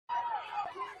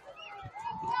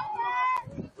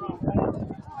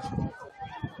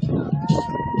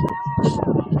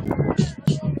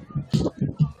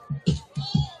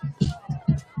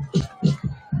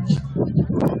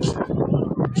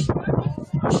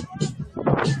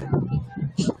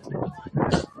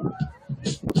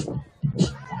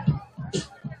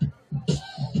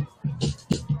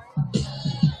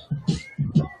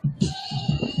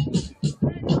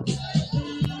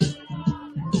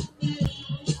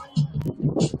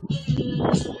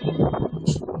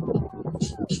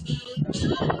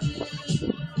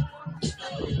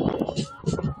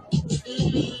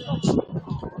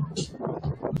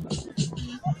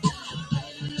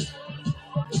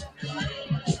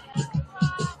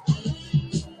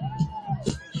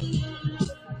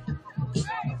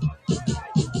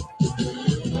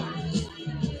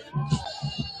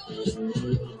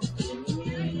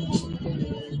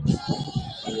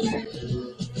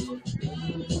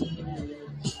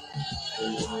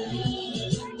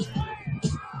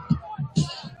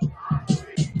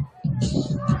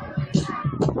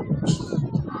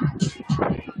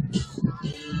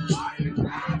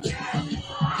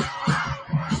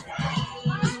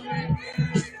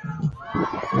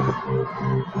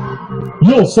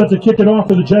Will set to kick it off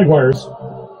for the Jaguars.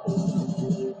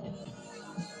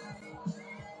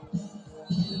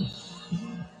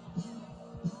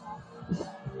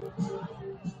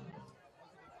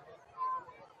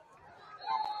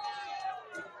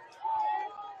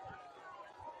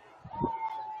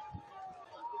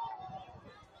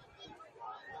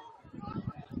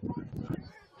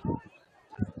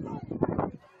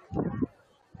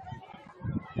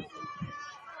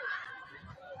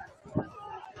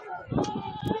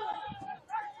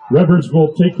 Redbirds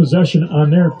will take possession on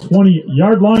their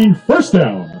 20-yard line, first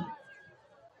down.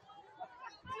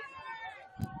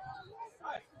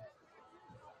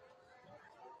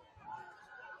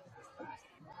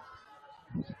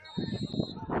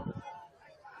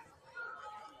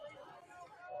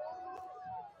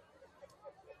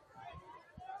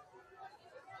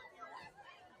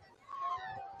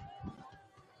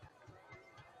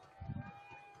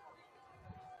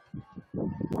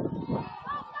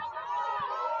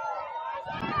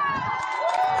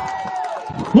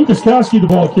 Lucas Koski, the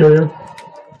ball carrier.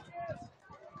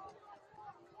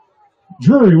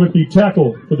 Drury with the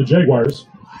tackle for the Jaguars.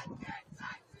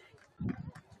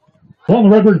 Ball on the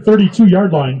Redbird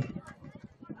 32-yard line.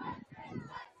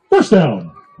 First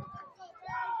down.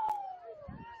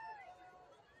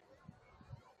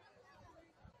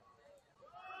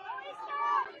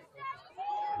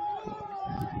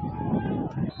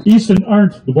 Easton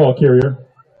Arndt, the ball carrier.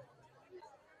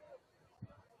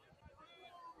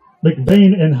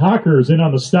 McBain and Hawkers in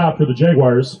on the stop for the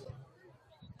Jaguars.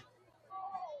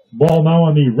 Ball now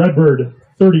on the Redbird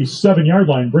 37-yard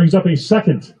line. Brings up a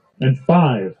 2nd and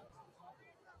 5.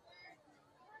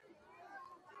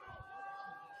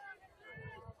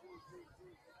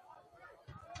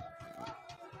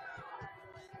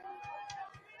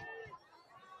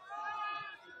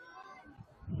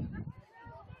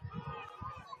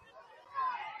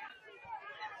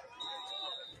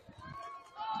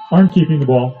 Arndt keeping the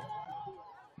ball.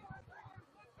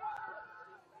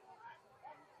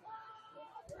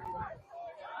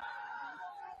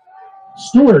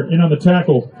 Stewart in on the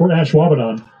tackle for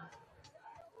Ashwaubenon.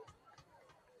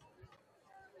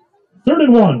 3rd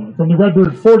and 1 from the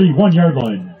Redbird 41-yard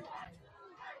line.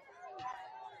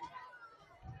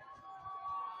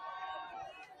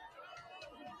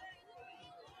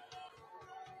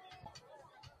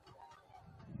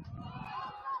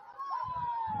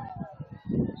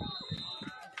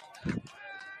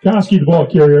 Koski, the ball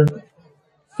carrier.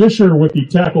 Fisher with the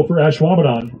tackle for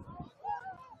Ashwaubenon.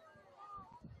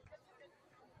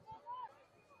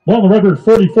 Ball on the Redbird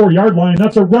 44-yard line.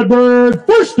 That's a Redbird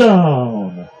first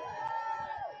down.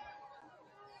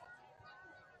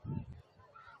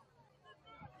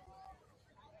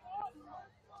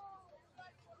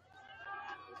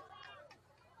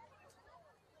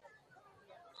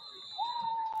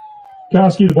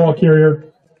 Koski, the ball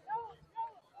carrier.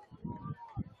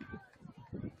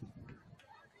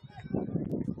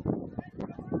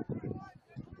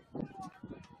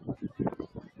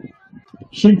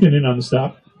 Shinkton in on the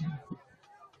stop.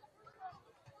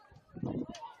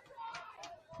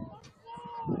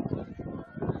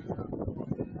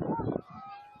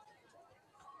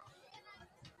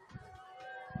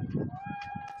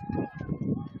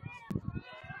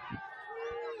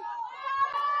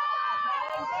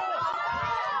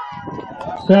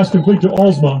 Pass complete to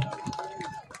Alsma.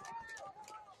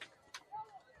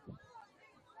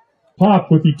 Pop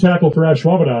with the tackle for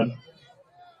Ashwaubenon.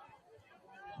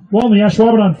 Ball on the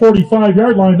Ashwaubenon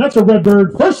 45-yard line. That's a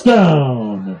Redbird first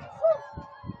down.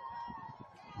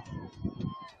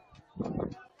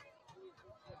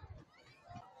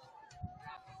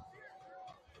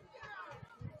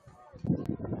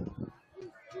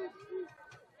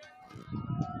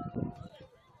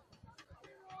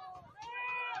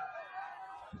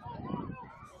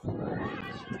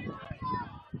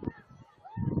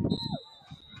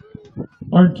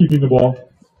 Aren't keeping the ball.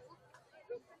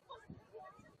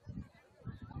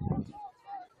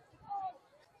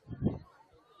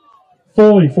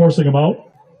 Foley forcing him out.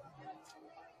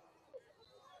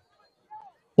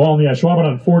 Ball on the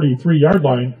Ashwaubenon 43-yard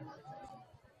line.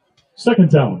 2nd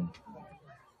down.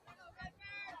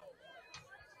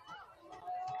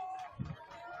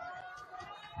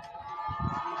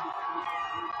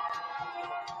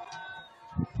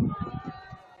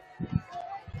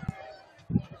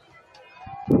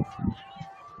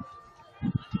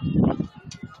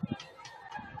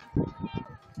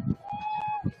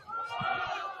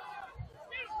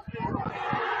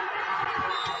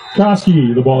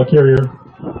 Koski, the ball carrier.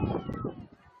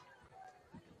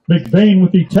 McBain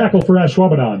with the tackle for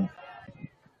Ashwaubenon.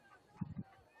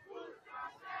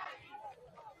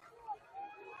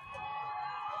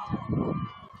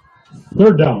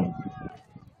 third down.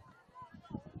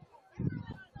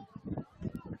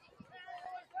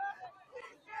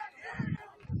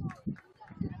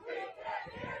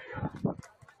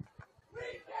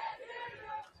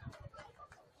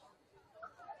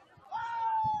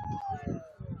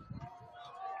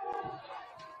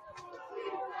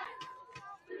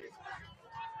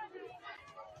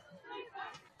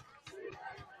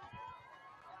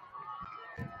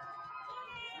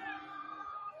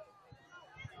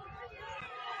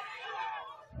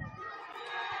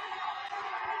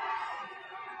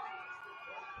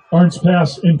 Arndt's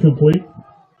pass incomplete.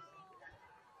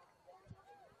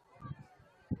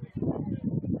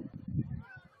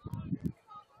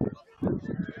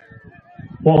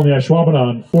 Ball on the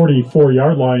Ashwaubenon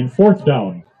 44-yard line, fourth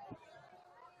down.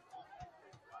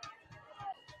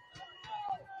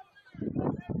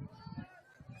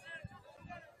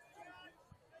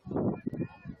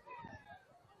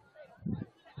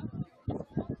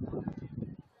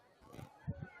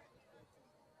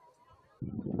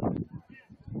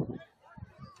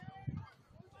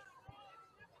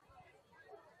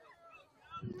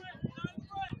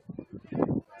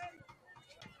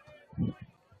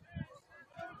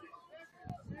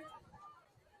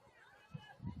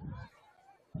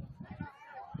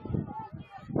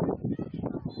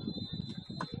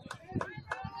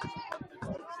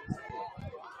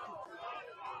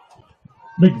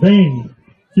 McVeigh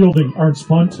fielding Arndt's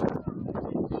punt.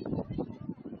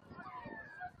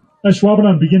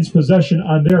 Ashwaubenon begins possession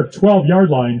on their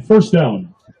 12-yard line, first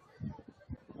down.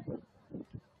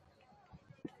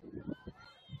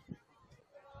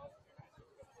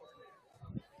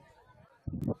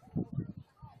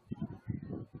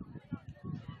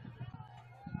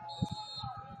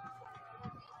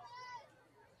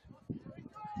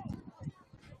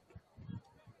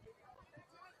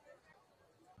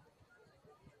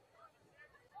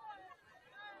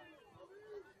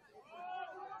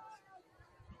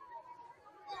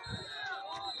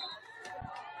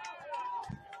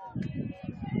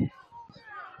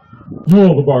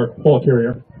 Newell, the ball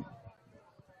carrier.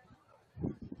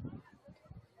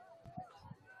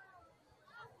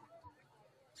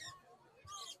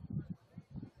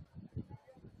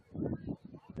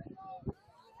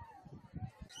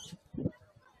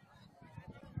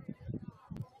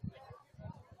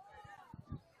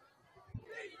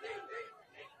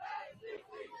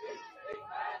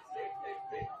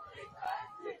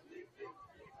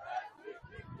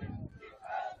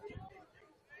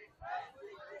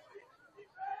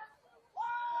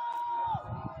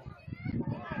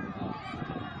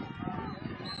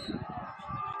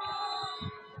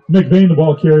 McVeigh, the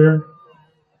ball carrier.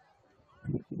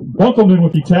 Bunkelman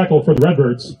with the tackle for the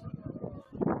Redbirds.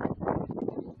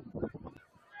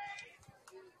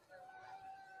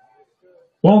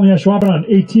 Ball on the Ashwaubenon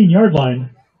 18-yard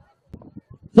line.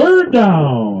 Third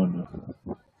down.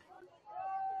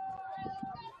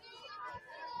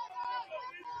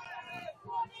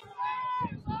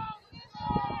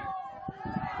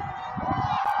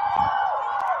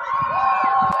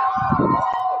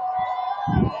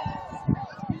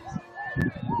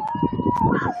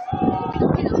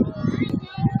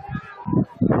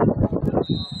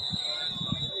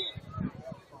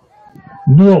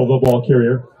 Newell, the ball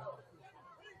carrier.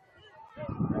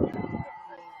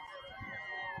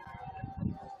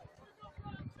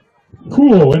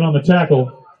 Kulo in on the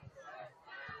tackle.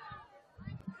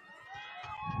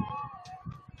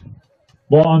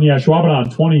 Ball on the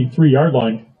Ashwaubenon 23-yard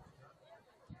line.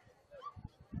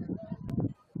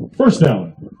 First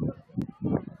down.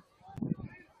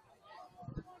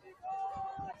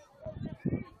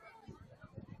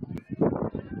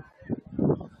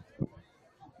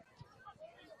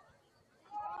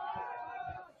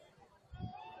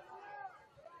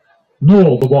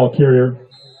 Newell, the ball carrier.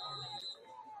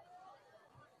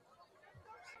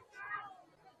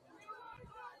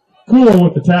 Kulo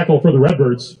with the tackle for the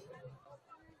Redbirds.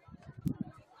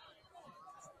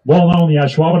 Ball now on the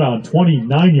Ashwaubenon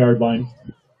 29-yard line.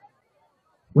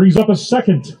 Brings up a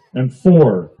 2nd and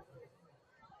 4.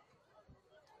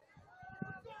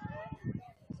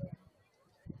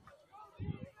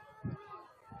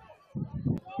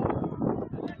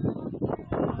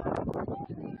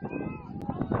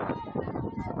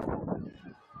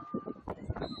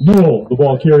 Newell, the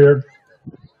ball carrier.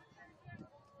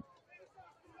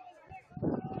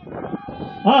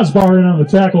 Osbar in on the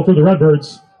tackle for the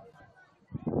Redbirds.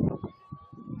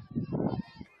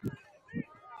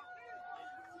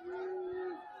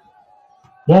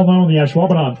 Ball now on the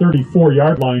Ashwaubenon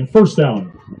 34-yard line, first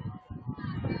down.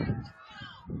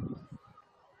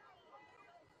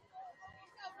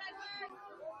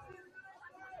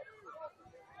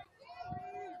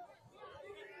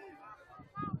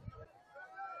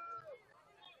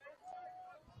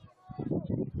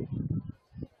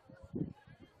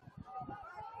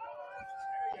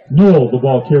 Newell, the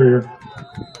ball carrier.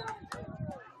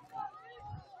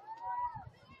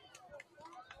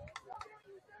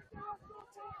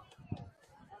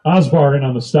 Osbar in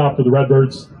on the stop for the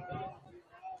Redbirds.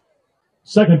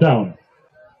 Second down.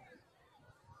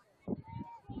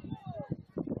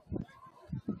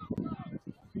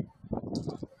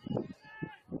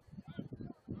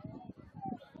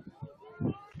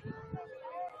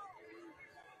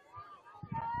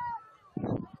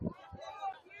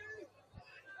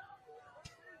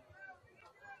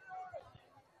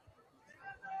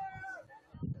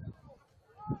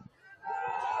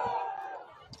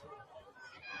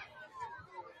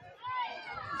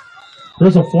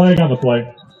 There's a flag on the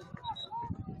play.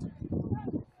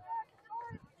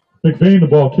 McVeigh, the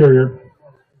ball carrier.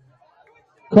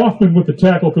 Kaufman with the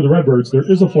tackle for the Redbirds. There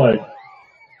is a flag.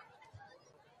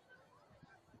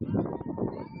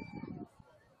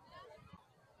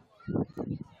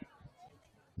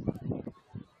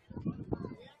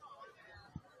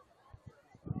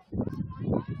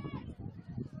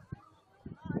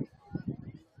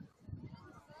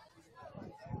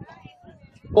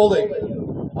 Holding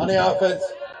on the offense.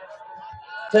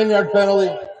 10-yard penalty.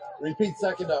 Repeat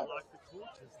second down.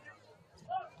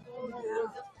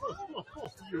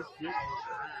 I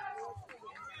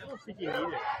don't think you need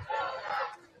it.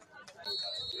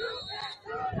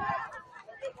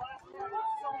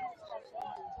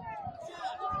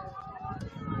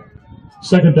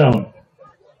 Second down.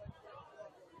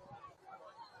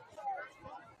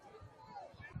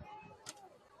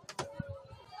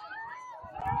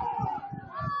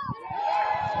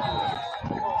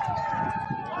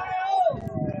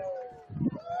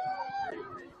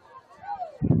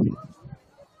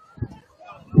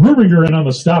 Ruminger in on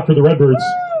the stop for the Redbirds.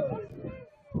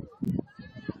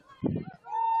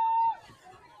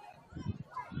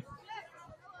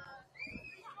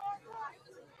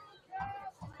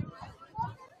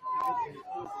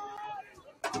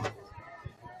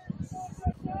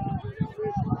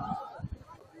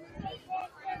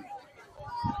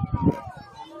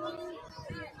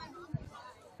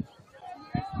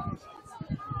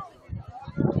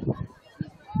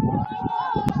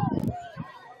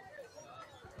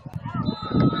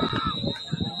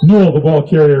 Newell, the ball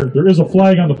carrier. There is a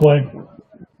flag on the play.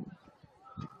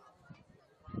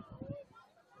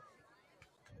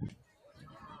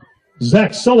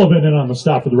 Zach Sullivan in on the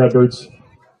stop for the Redbirds.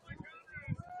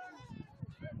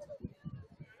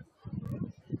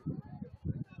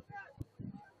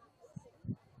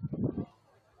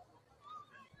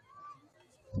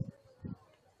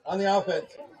 On the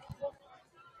offense.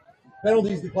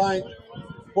 Penalties declined.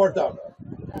 Fourth down.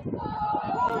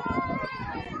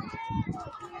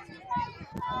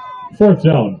 Fourth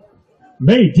down.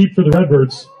 May deep for the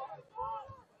Redbirds.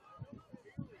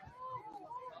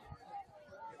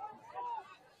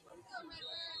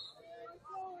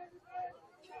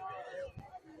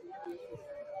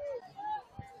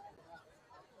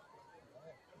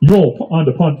 Yule on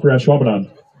to punt for Ashwaubenon.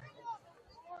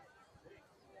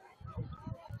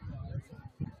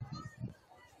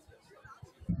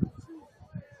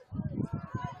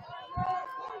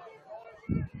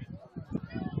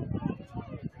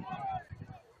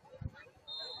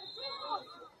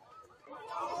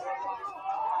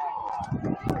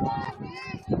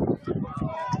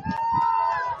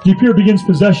 Pere begins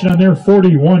possession on their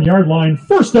 41-yard line.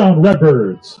 First down,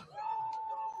 Redbirds.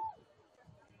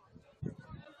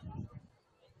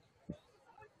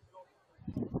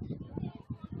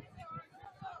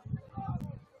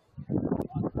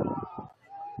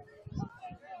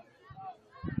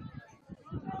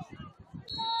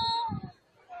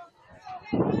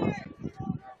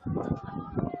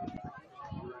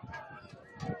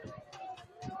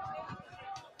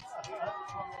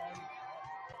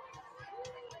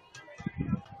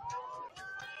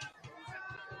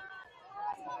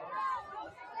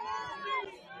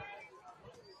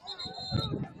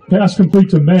 Pass complete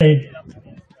to May.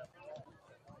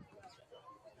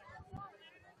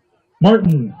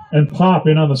 Martin and Pop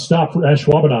in on the stop for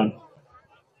Ashwaubenon.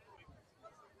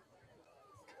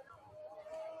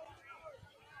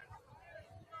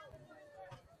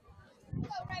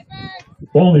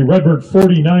 Ball on the Redbird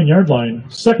 49-yard line.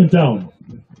 Second down.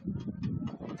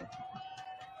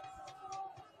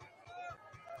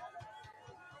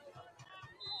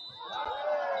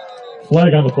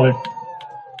 Flag on the play.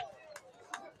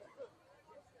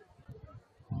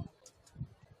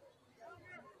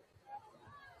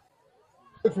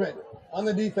 Richmond on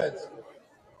the defense.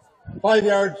 5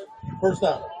 yards, first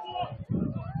down.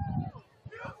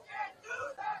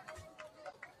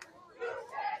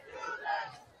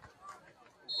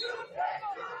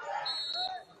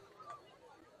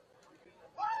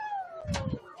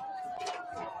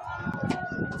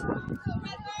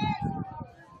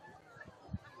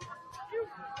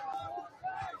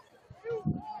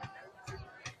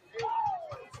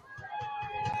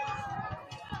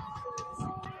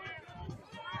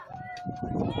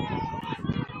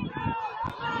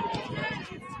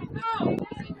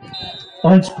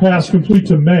 Arndt's pass complete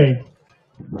to May.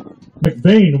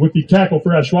 McVeigh with the tackle for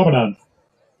Ashwaubenon.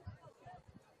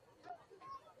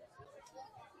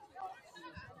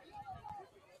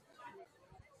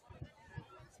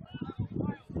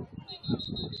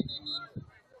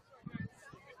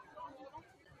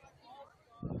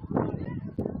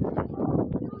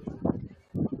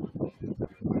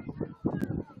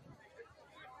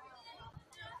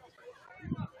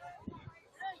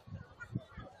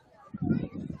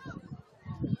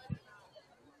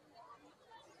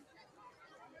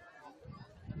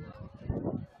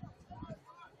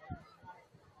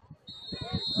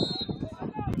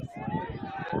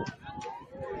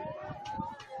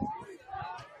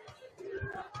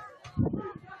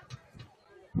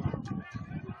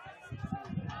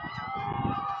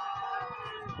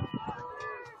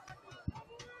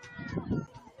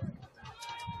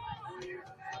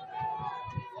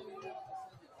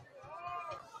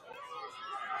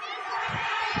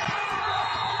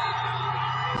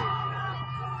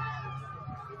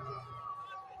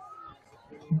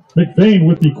 McVeigh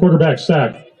with the quarterback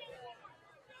sack.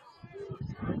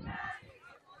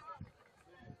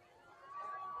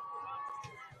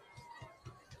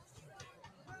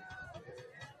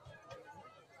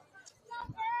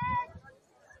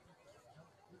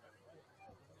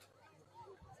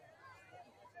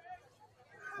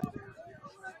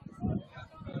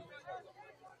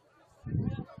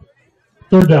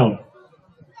 Third down.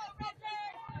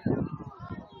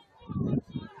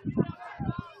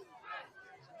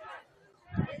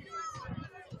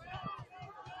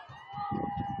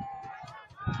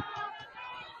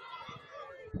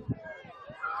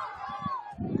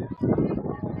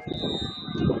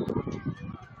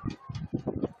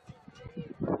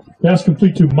 Pass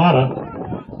complete to Mata.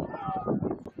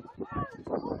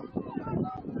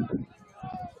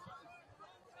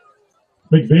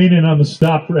 McVeigh in on the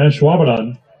stop for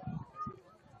Ashwaubenon.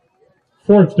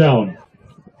 Fourth down.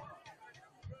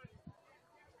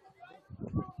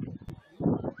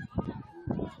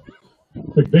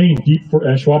 McVeigh deep for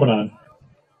Ashwaubenon.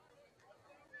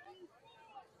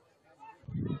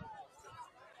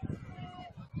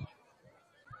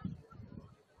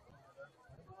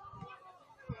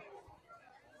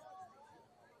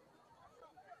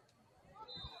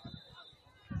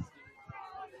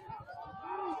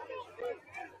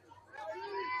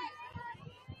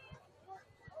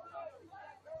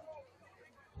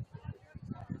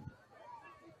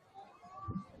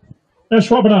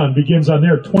 Ashwaubenon begins on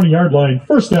their 20-yard line.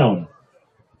 First down.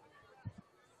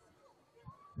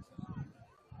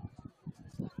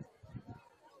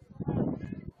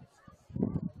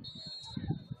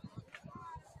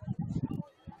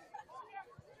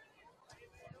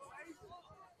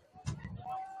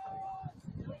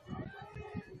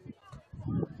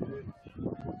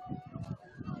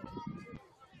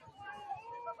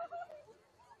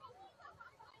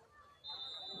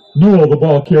 Newell, the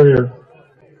ball carrier.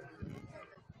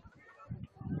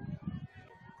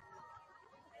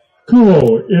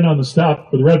 Kuo in on the stop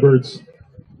for the Redbirds.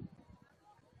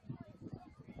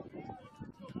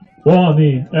 Ball on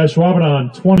the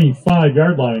Ashwaubenon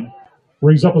 25-yard line.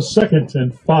 Brings up a 2nd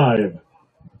and 5.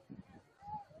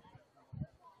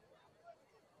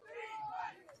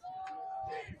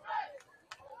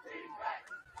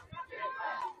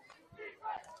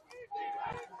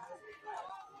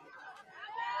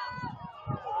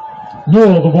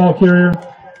 Newell, the ball carrier.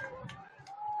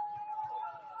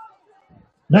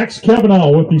 Max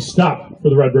Kavanaugh with the stop for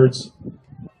the Redbirds.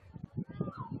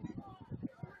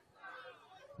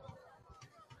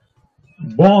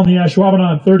 Ball on the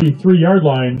Ashwaubenon 33-yard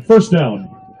line. First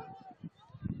down.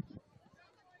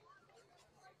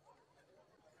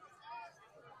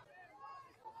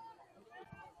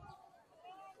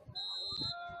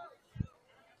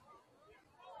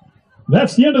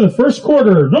 That's the end of the first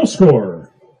quarter. No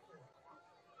score.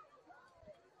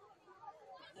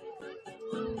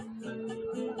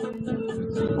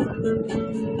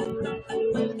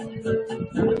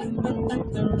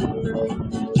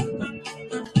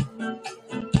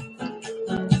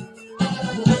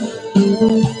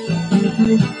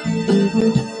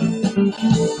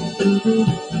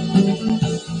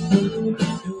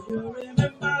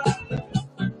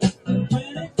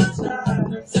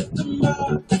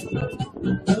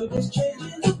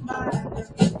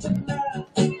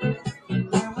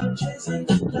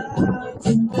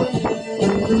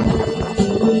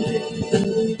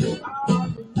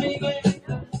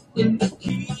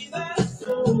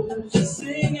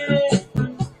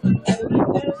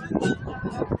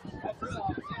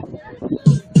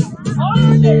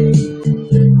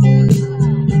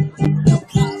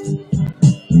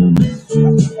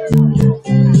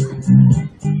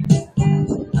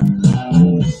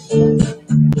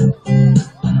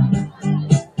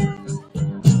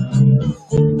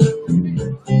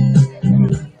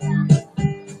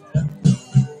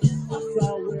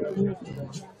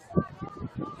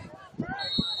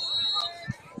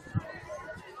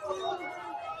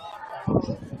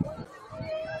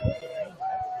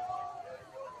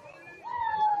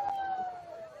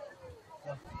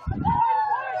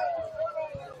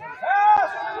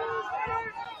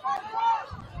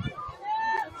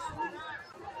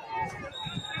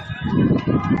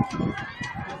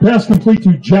 Pass complete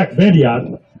to Jack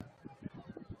Vandiat.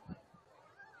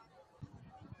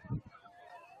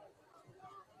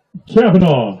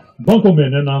 Kavanaugh,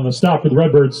 Bunkelman, and on the stop for the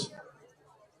Redbirds.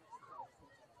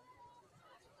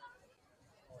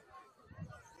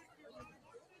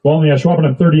 Ball in the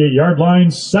Ashwaubenon 38-yard line,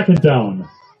 second down.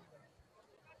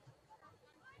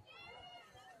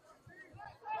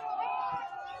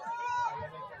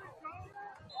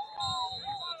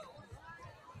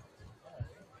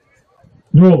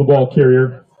 Newell, the ball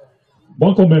carrier.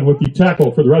 Bunkelman with the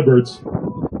tackle for the Redbirds.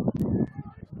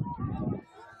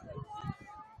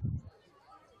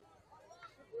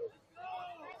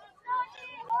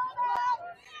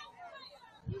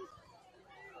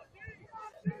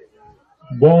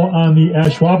 Ball on the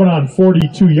Ashwaubenon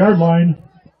 42-yard line.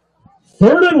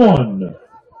 3rd and 1.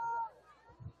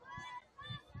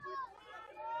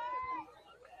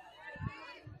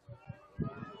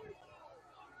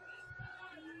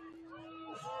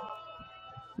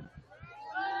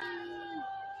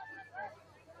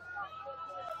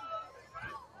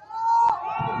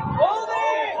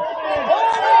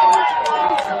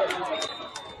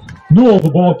 Newell,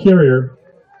 the ball carrier.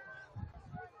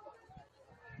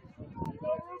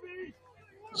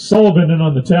 Sullivan in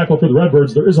on the tackle for the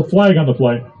Redbirds. There is a flag on the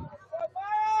play.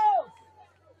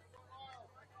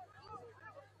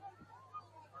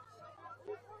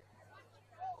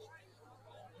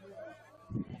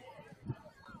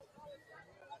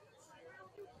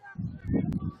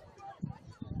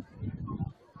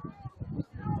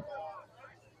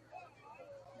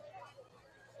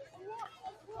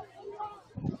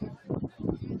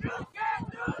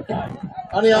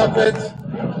 On the offense,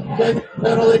 10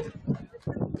 penalty,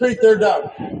 3 third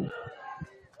down.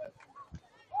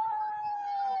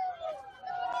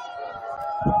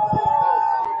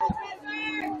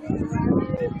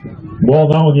 Ball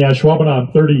now on the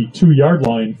Ashwaubenon 32-yard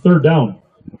line, 3rd down.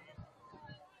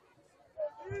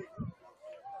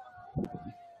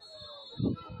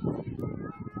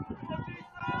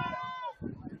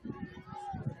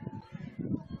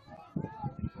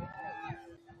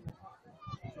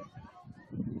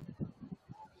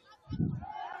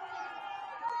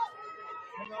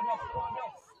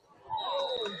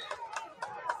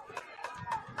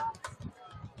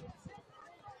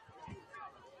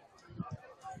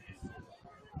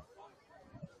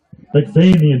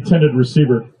 McVeigh, the intended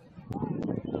receiver.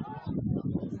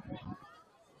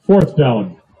 4th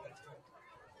down.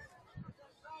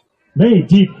 May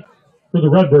deep for the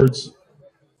Redbirds.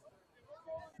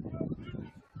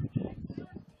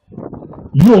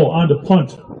 Ewell on to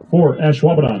punt for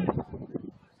Ashwaubenon.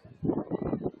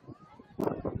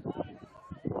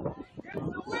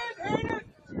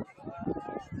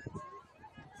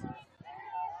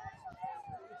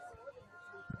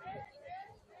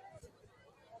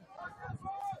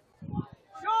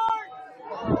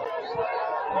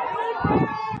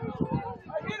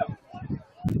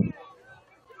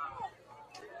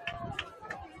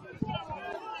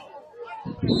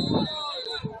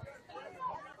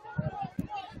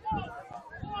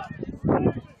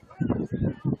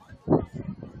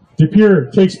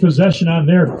 Pere takes possession on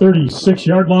their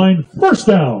 36-yard line. 1st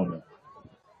down.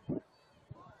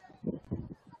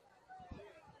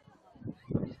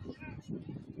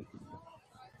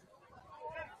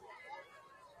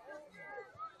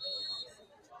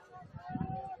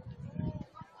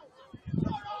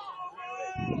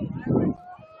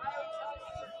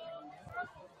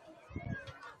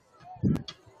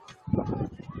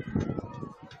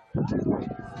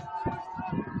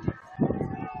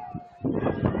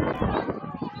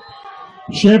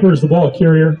 Champer is the ball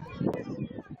carrier.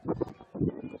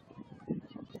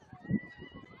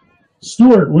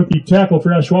 Stewart with the tackle for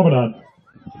Ashwaubenon.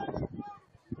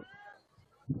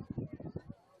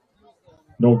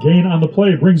 No gain on the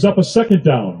play, brings up a 2nd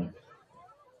down.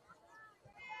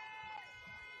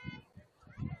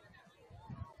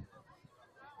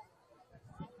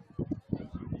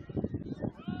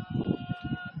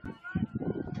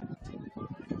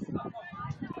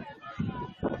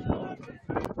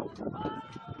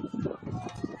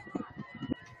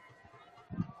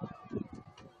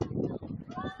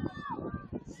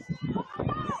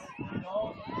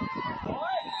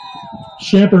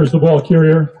 Champer is the ball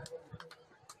carrier.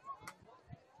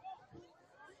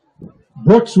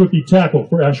 Brooks with the tackle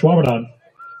for Ashwaubenon.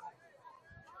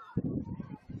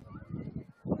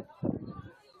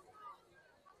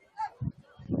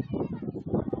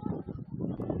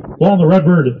 Ball on the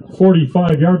Redbird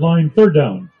 45-yard line, 3rd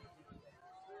down.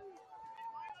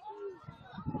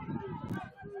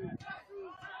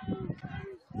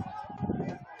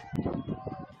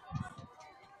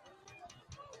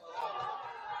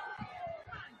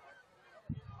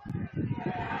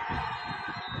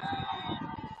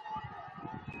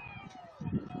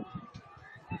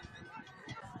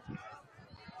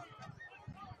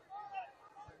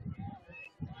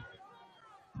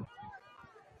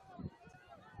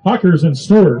 Hawkers and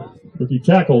Stewart with the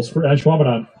tackles for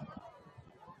Ashwaubenon.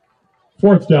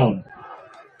 4th down.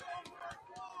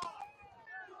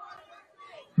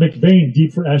 McBain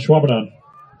deep for Ashwaubenon.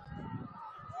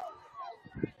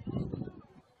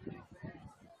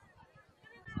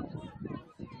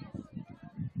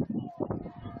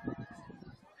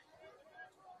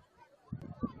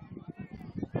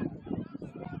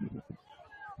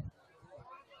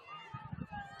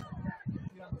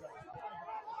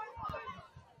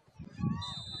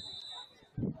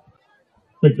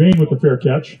 McBain with the fair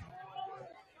catch.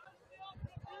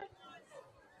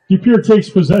 Pere takes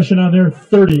possession on their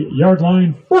 30-yard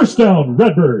line. 1st down,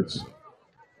 Redbirds.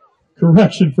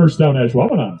 Correction, 1st down,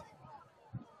 Ashwaubenon.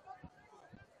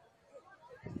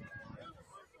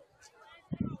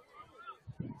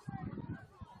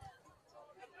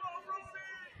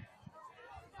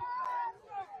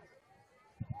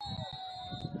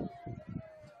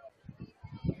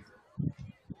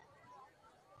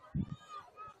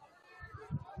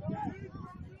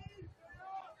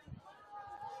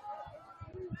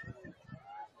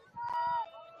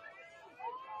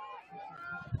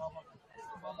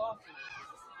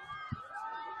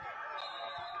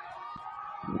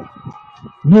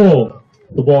 Newell,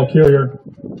 the ball carrier.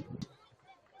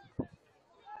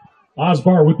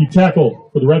 Osbar with the tackle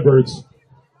for the Redbirds.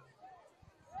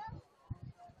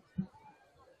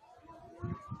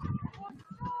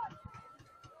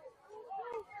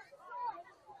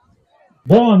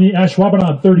 Ball on the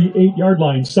Ashwaubenon 38-yard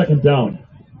line, 2nd down.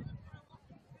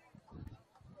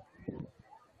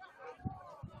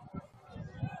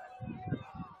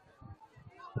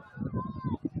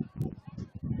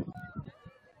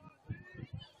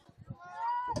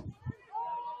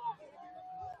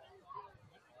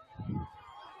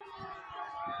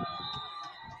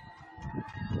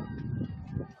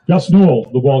 Gus Newell,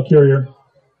 the ball carrier.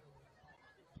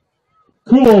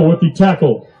 Kulo with the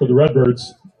tackle for the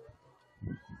Redbirds.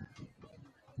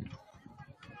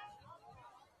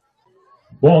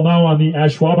 Ball now on the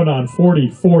Ashwaubenon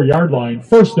 44-yard line.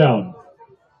 1st down.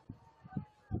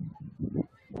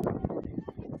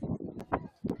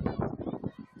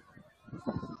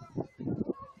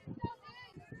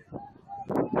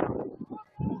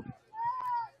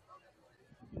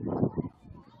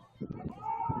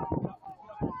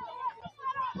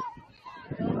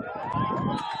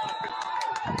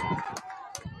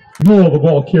 Newell, the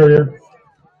ball carrier.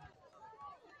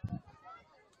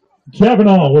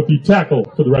 Kavanaugh with the tackle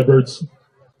for the Redbirds.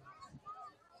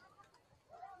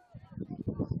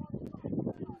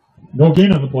 No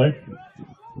gain on the play.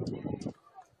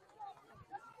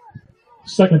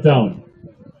 2nd down.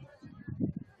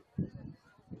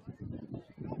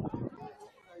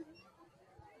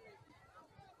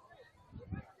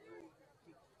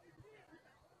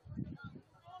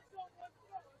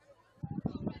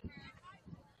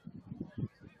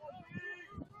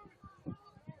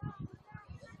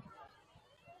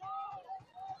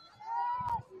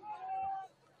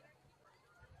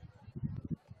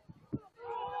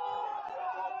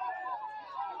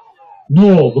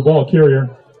 Newell, the ball carrier.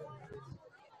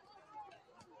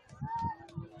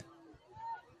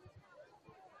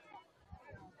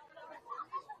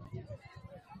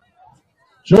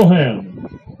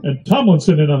 Johan and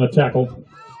Tomlinson in on the tackle.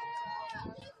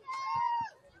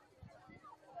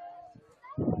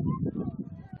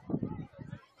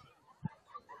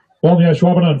 Ball on the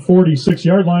Ashwaubenon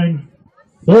 46-yard line.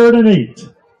 3rd and 8.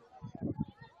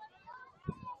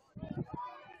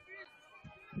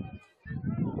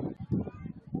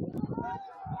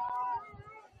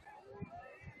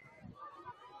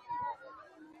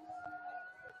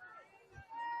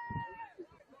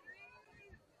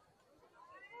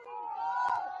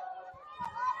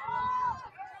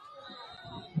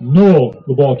 Newell,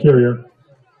 the ball carrier.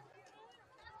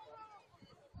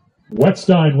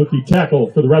 Wetstein with the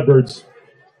tackle for the Redbirds.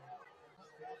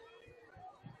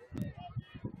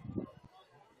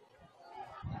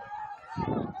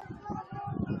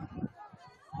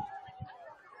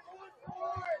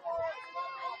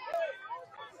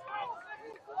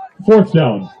 Fourth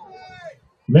down.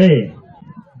 May,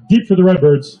 deep for the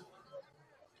Redbirds.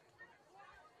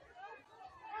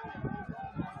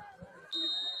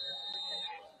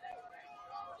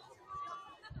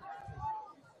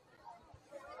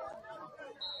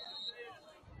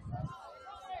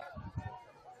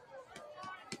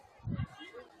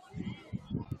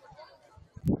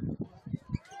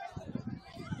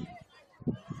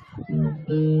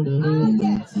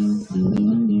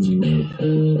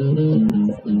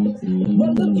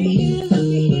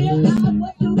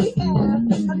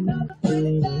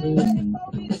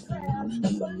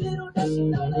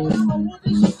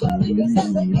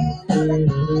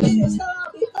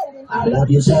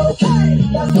 You say okay,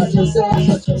 that's what you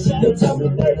said. You tell me,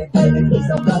 baby, please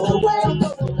don't go away.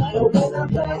 But when I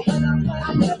play,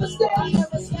 I never stay.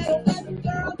 Every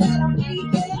girl that I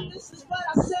meet, yeah, this is what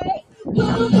I say.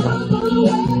 Run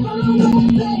away,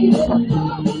 baby.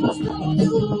 What's wrong with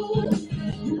you?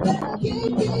 You better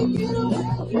get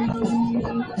away.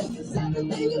 Cause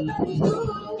everything you make me do.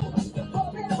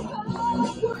 Hold it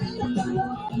hard, worry about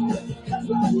love. Cause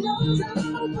Lord knows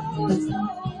I'm a rolling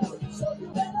stone. So you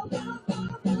better run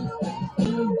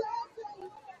away.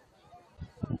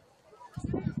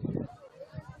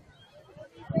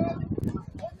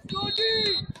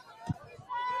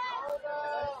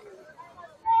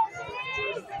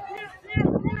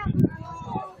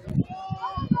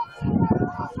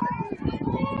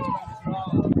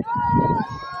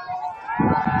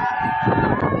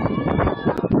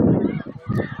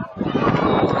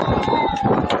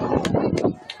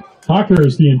 Hocker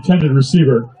is the intended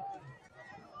receiver.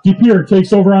 Pere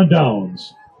takes over on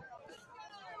downs.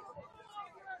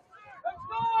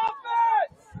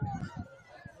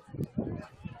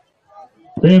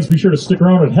 Fans, be sure to stick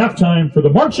around at halftime for the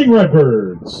Marching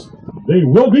Redbirds. They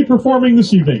will be performing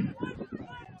this evening.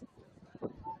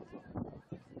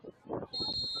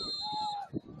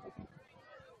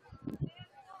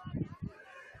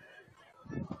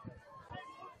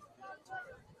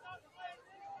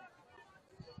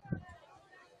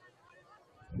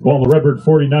 Ball on the Redbird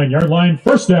 49-yard line,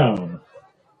 first down.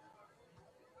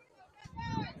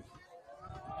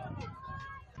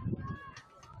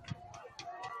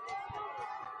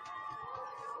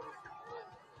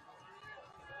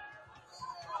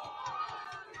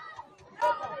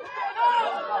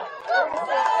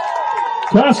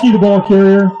 Koski, the ball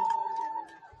carrier.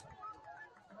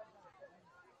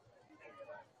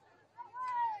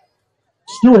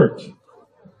 Stewart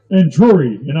and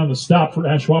Drury in on the stop for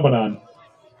Ashwaubenon.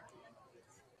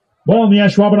 Ball on the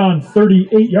Ashwaubenon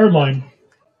 38-yard line.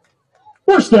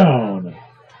 First down.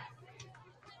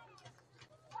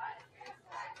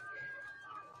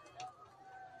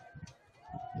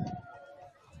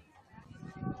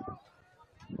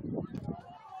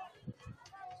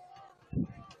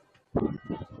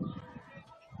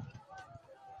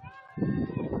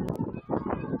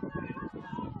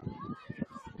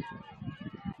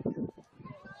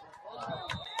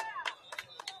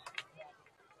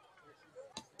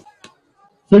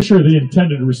 Fisher, the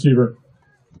intended receiver.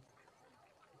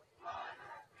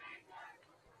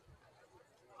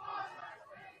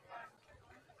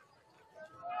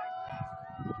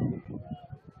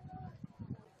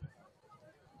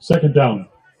 Second down.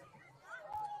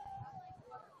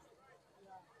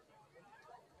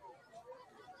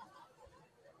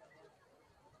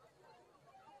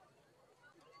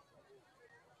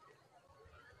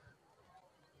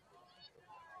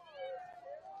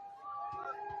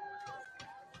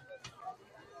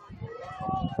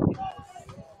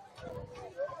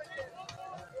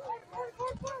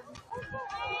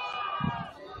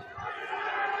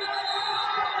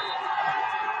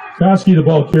 Koski, the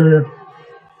ball carrier.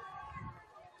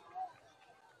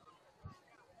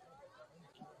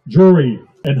 Drury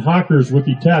and Hockers with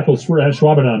the tackles for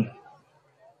Ashwaubenon.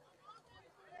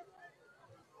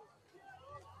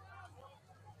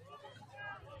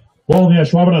 Ball on the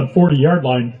Ashwaubenon 40-yard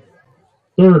line,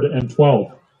 3rd and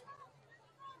 12.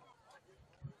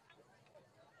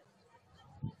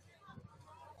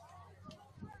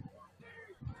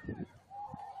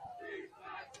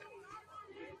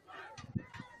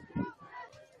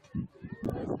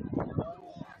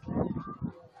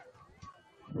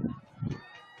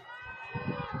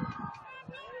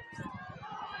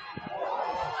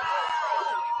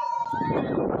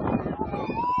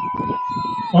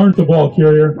 Aren't the ball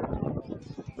carrier.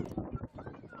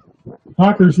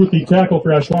 Hockers with the tackle for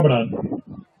Ashwaubenon.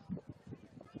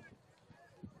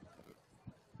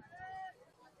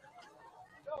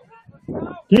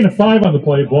 Gain of 5 on the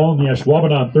play. Ball on the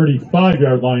Ashwaubenon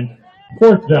 35-yard line.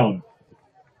 4th down.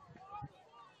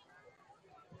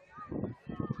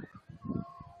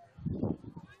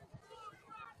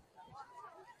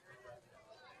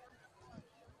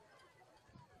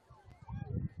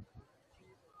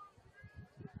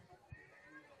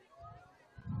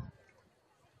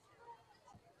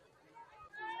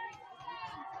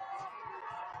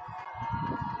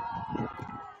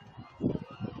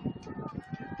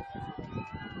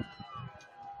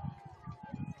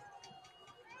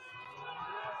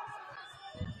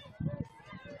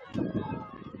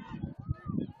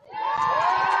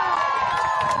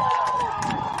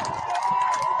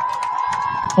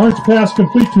 Arnt's pass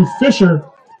complete to Fisher.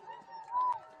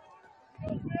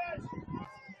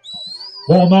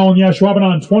 Ball now on the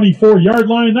Ashwaubenon 24-yard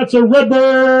line. That's a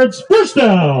Redbirds first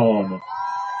down.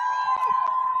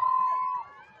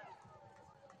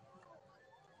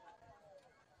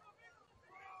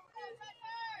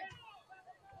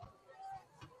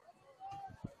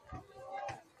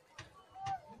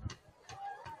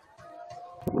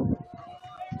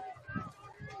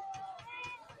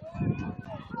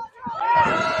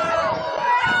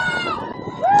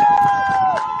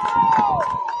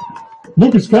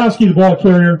 Lucas Koski, the ball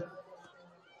carrier.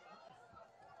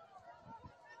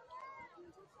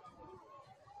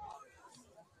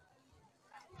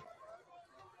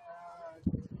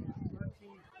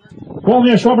 Ball on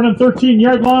the Ashwaubenon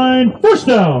 13-yard line. First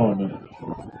down.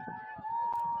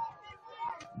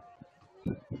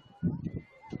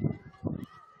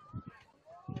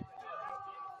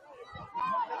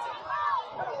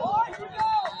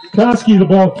 Koski, the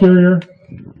ball carrier.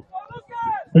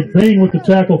 McBain with the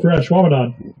tackle for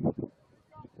Ashwaubenon.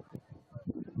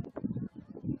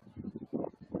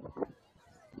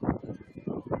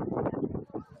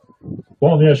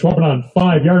 Ball on the Ashwaubenon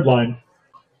 5-yard line.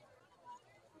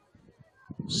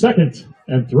 2nd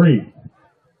and 3.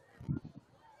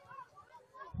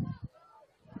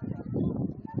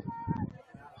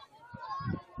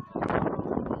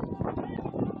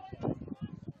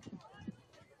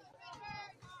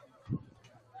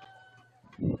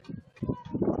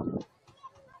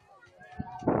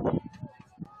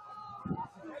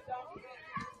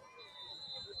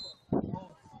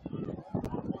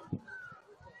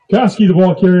 Koski, the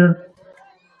ball carrier.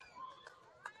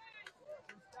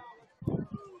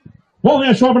 Ball on the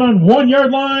Ashwaubenon 1-yard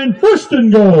line. 1st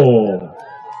and goal.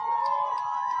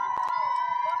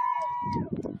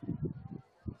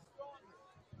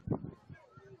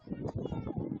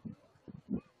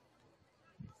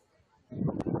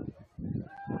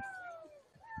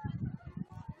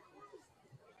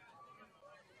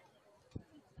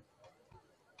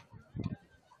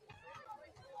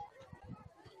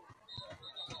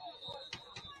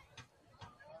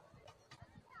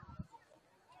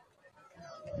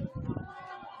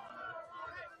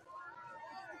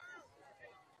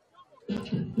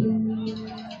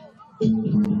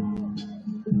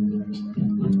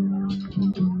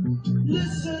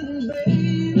 Listen,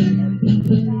 baby,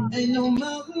 ain't no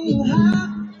mountain high,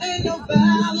 ain't no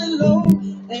valley low,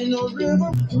 ain't no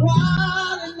river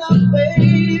wide enough,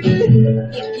 baby.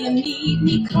 If you need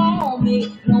me, call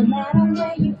me, no matter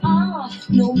where you are,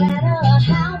 no matter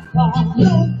how far.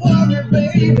 Don't worry,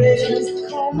 baby, just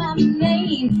call my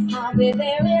name, I'll be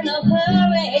there in a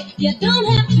hurry. You don't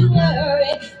have to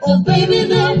worry, oh baby,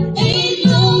 there ain't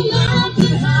no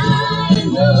mountain high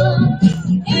enough,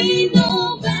 ain't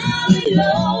no valley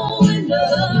low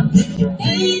enough,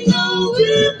 ain't no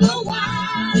river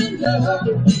wide enough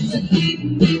to keep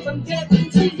me from getting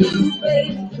to you,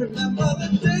 babe. Remember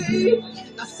the day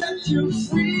I set you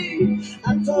free,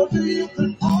 I told you you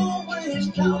could always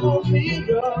count on me,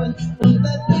 darling. From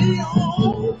that day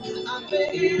on, I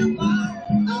made you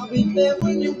mine. I'll be there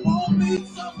when you want me,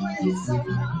 some way,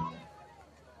 somehow.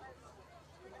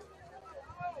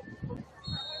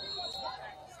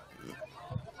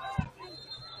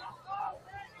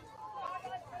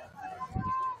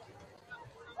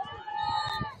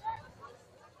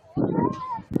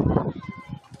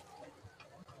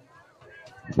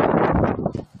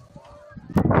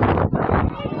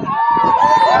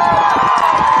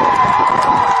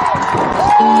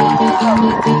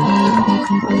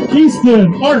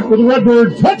 Easton Art with a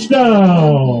Redbird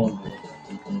touchdown.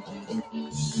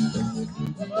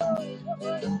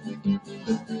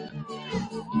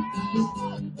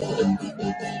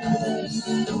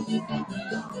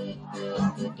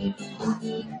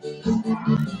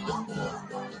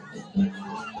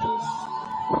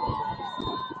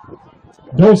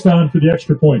 Doston for the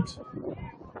extra point.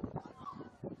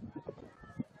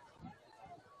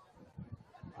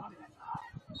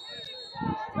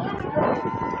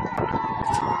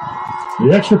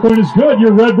 The extra point is good.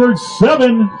 Your Redbirds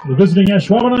 7. The visiting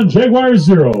Ashwaubenon Jaguars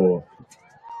 0.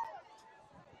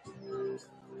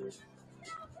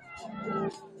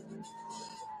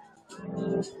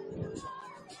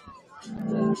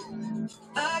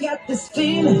 I got this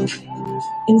feeling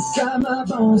inside my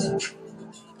bones.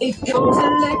 It goes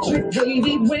electric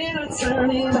wavy when I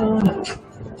turn it on.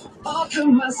 Off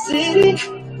from my city,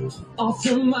 off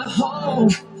from my home.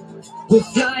 We're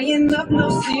flying up no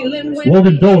ceiling.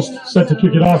 Logan Dost set to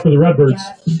kick it off for the Redbirds.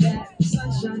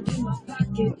 Sunshine in my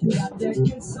pocket, got that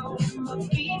good soul in my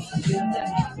feet, got that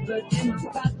hot blood in my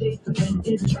body when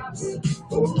it drops.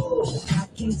 Ooh, I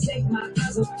can't take my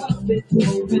eyes off of it,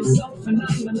 moving so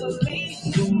phenomenally.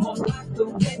 You're more like the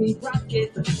way we rock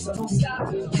it, so don't stop.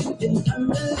 And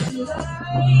under the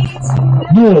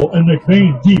lights, Newell and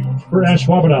McBain deep for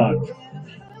Ashwaubenon.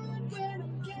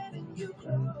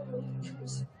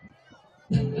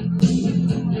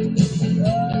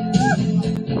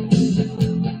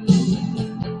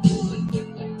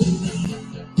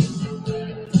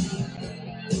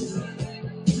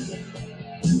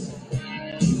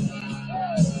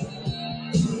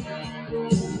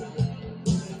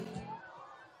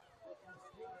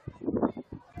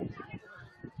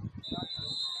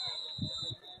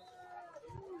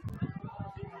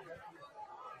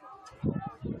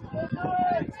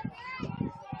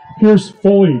 Here's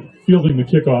Foley fielding the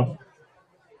kickoff.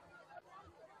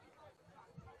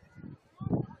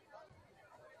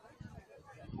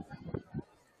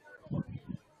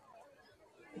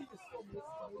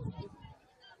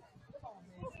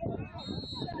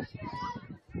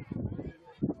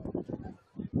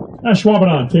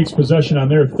 Ashwaubenon takes possession on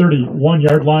their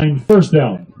 31-yard line, first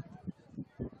down.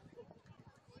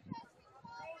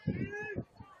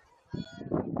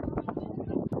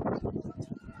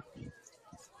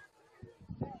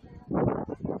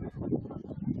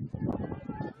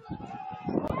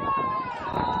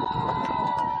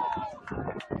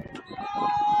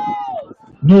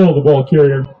 Newell, the ball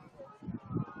carrier.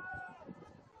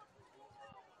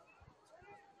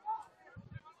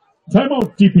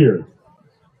 Timeout deep here.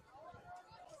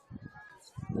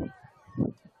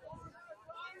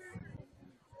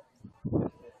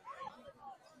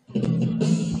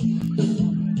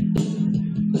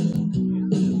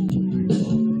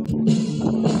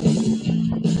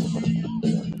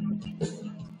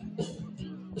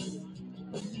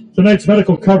 Tonight's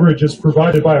medical coverage is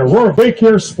provided by Aurora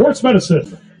Baycare Sports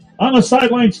Medicine. On the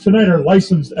sidelines tonight are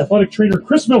licensed athletic trainer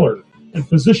Chris Miller and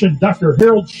physician Dr.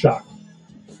 Harold Schock.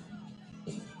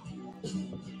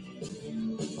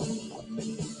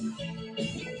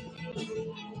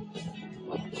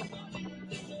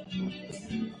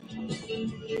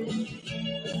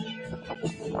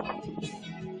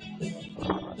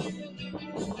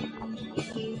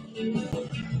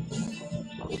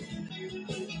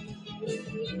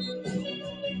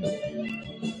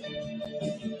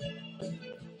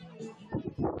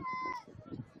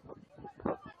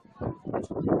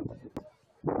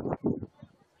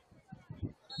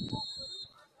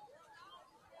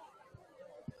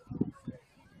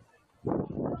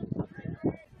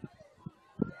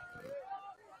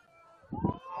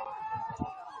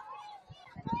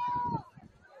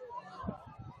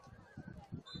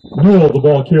 Newell, the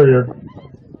ball carrier.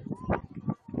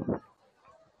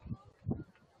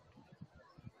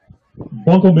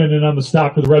 Bunkelman in on the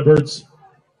stop for the Redbirds.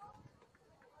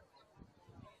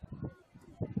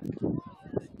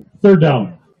 Third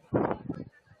down.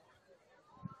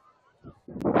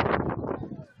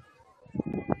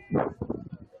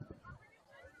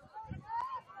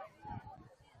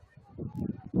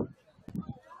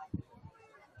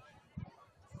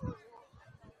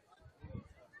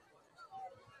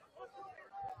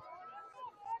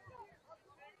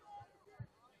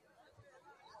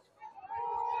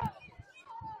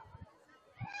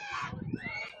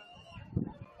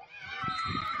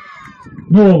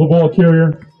 Newell, the ball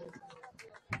carrier.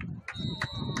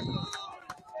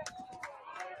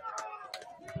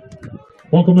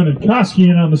 Bunkelman and Koski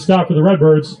in on the stop for the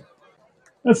Redbirds.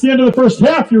 That's the end of the first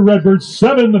half. Your Redbirds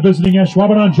 7, the visiting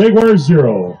Ashwaubenon Jaguars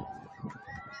 0.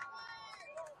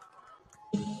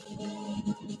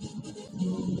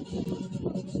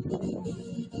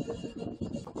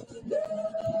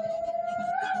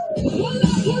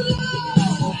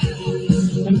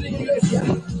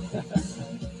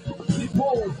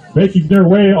 Making their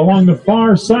way along the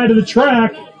far side of the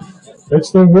track.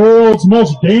 It's the world's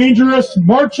most dangerous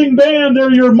marching band.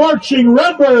 They're your marching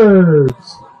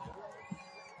Redbirds.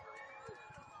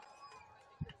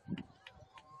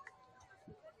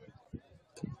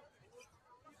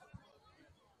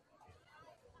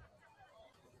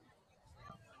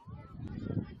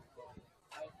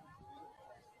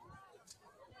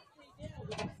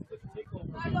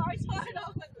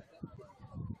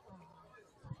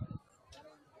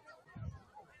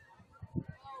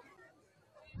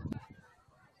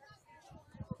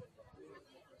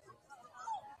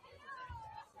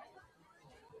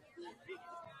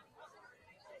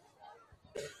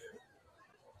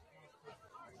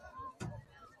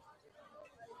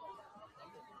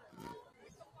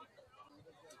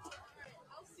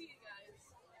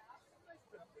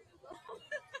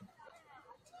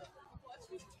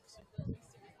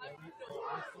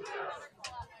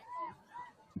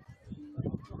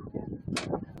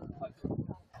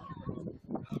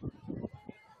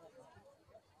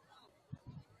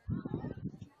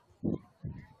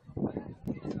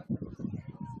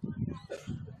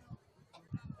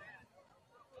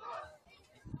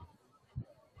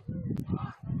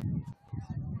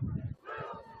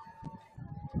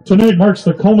 Tonight marks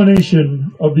the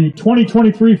culmination of the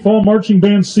 2023 Fall Marching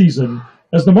Band season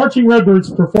as the Marching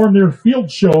Redbirds perform their field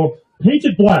show,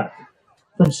 Painted Black,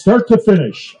 from start to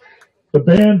finish. The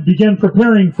band began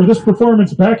preparing for this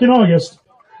performance back in August,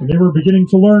 and they were beginning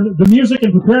to learn the music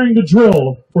and preparing the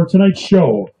drill for tonight's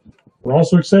show. We're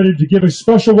also excited to give a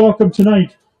special welcome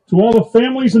tonight to all the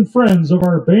families and friends of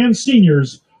our band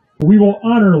seniors who we will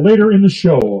honor later in the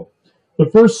show. The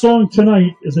first song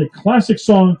tonight is a classic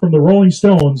song from the Rolling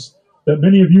Stones that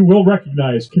many of you will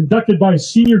recognize, conducted by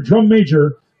senior drum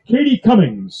major Katie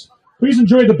Cummings. Please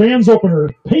enjoy the band's opener,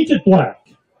 Painted Black.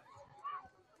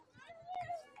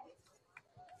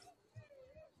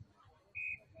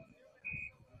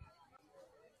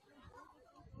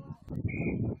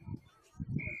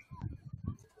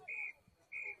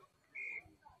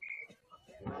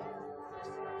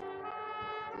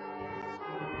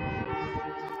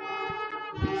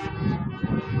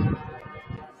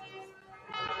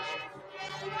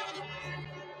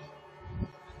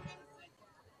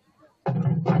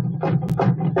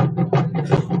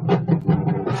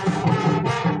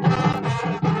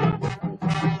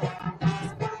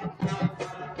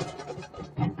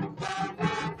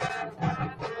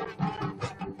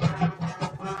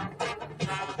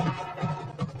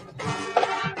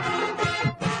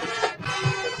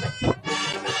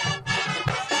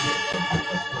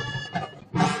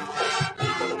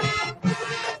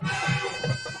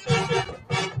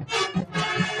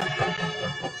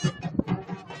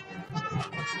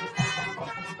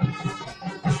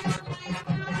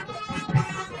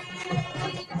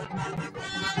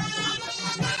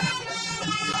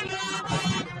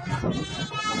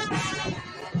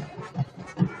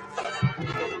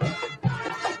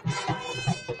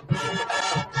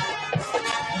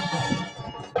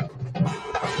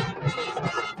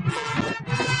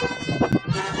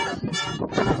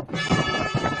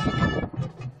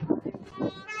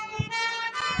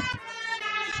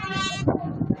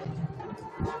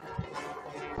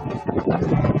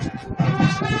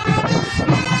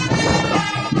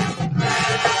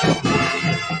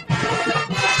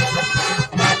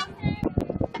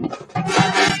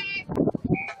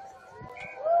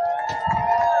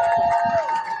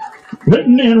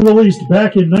 Written and released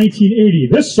back in 1980,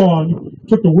 this song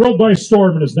took the world by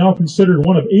storm and is now considered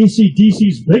one of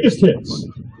AC/DC's biggest hits.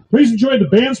 Please enjoy the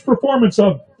band's performance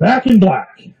of Back in Black.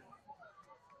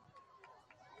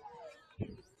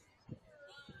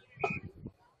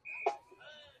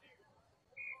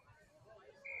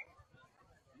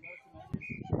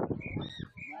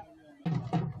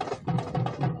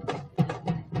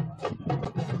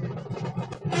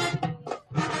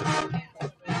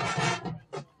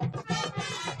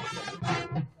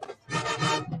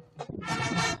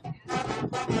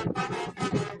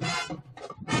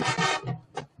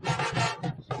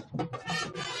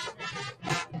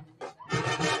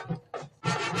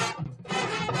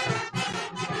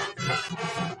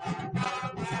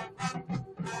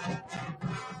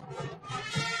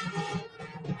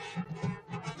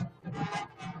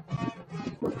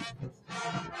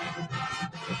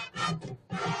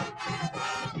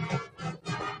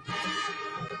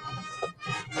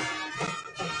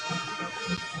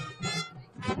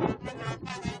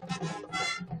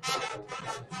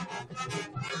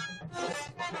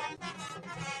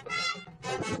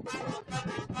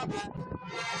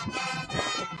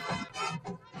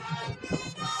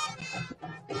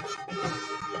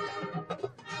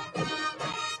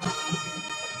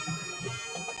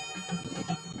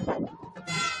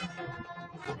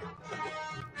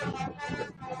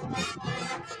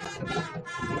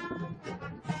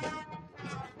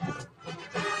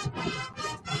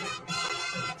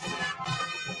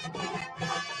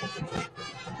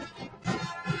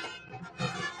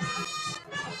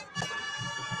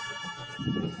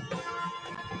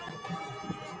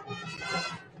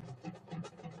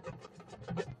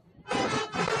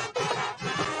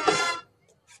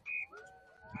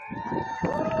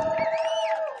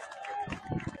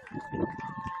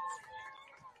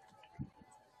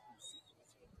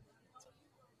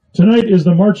 Tonight is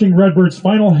the Marching Redbirds'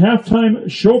 final halftime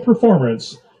show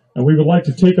performance, and we would like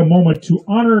to take a moment to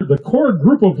honor the core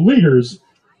group of leaders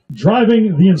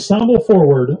driving the ensemble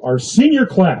forward, our senior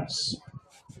class.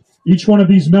 Each one of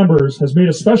these members has made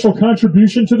a special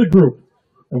contribution to the group,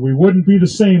 and we wouldn't be the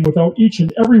same without each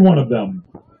and every one of them.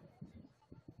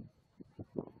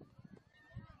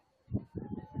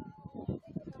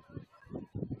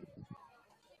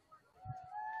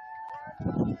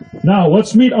 Now,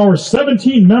 let's meet our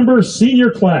 17-member senior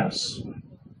class.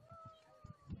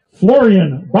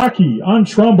 Florian Baki on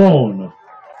trombone.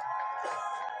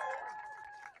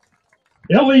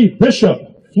 Ellie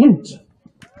Bishop, flute.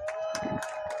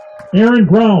 Aaron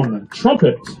Brown,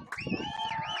 trumpet.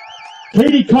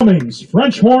 Katie Cummings,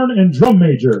 French horn and drum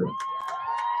major.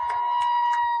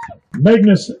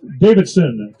 Magnus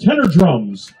Davidson, tenor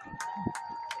drums.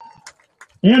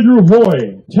 Andrew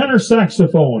Hoy, tenor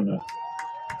saxophone.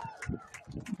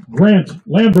 Grant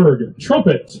Lamberg,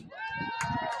 trumpet.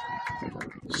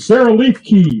 Sarah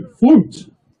Leafkey,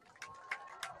 flute.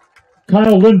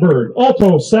 Kyle Lindberg,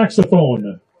 alto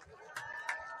saxophone.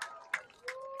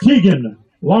 Keegan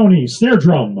Lowney, snare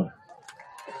drum.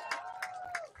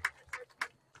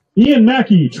 Ian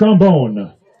Mackey,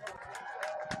 trombone.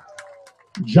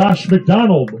 Josh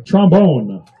McDonald,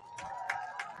 trombone.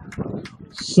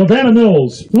 Savannah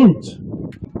Mills, flute.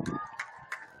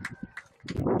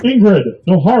 Ingrid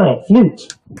Nohara,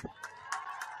 flute.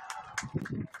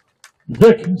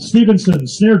 Vic Stevenson,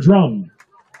 snare drum.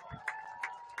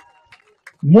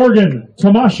 Morgan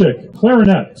Tomashik,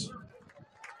 clarinet.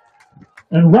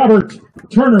 And Robert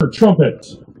Turner, trumpet.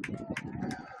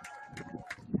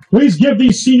 Please give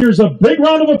these seniors a big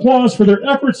round of applause for their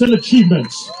efforts and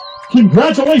achievements.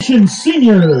 Congratulations,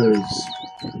 seniors!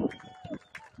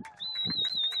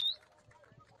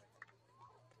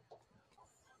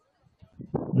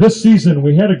 This season,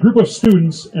 we had a group of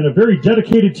students and a very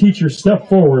dedicated teacher step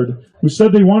forward who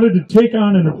said they wanted to take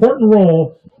on an important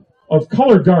role of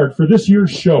color guard for this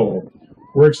year's show.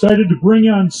 We're excited to bring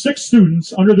on 6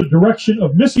 students under the direction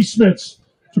of Missy Smits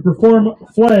to perform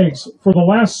flags for the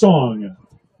last song.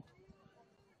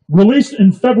 Released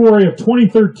in February of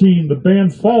 2013, the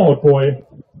band Fall Out Boy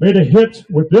made a hit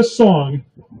with this song.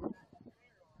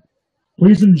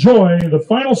 Please enjoy the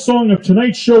final song of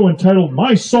tonight's show entitled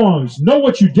My Songs, Know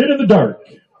What You Did in the Dark.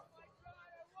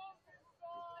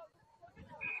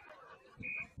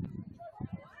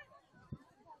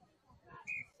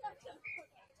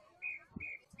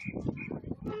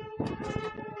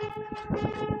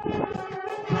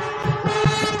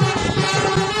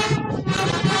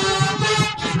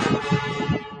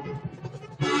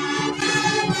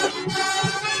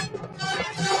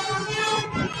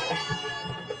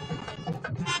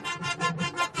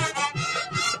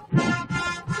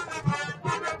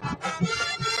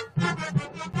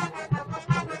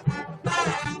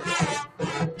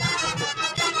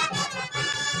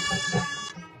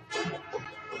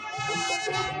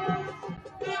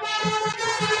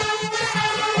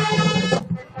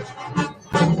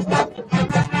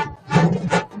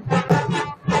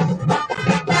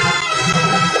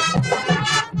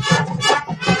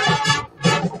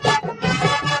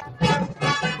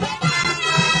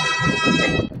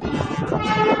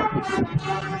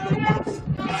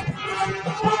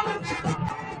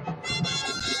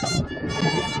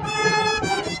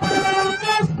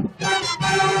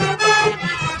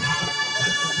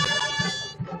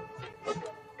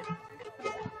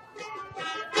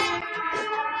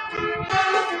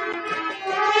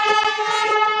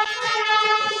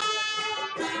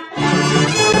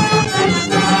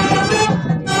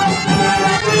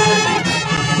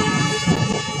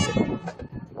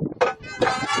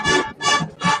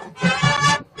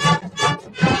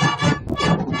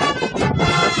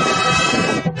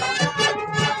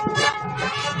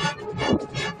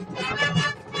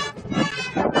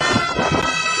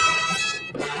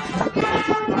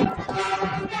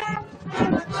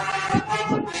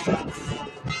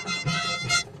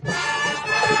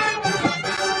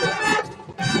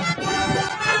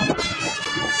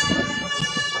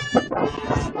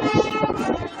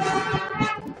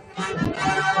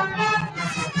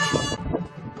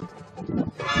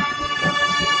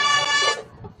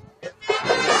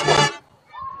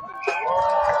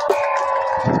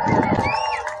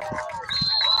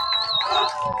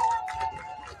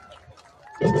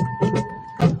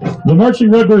 The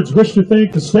Marching Redbirds wish to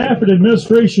thank the staff and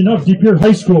administration of De Pere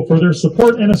High School for their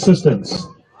support and assistance.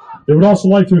 They would also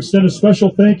like to extend a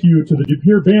special thank you to the De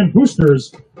Pere Band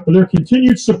Boosters for their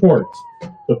continued support.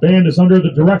 The band is under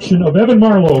the direction of Evan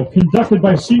Marlowe, conducted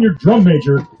by Senior Drum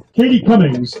Major Katie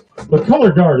Cummings. The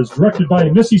Color Guard is directed by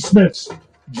Missy Smits.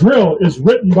 Drill is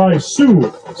written by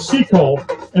Sue Seacole,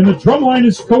 and the drum line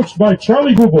is coached by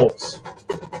Charlie Buboltz.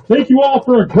 Thank you all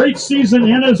for a great season,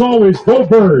 and as always, go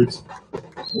Birds!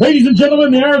 Ladies and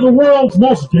gentlemen, they are the world's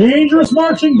most dangerous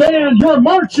marching band, your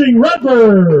Marching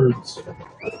Redbirds!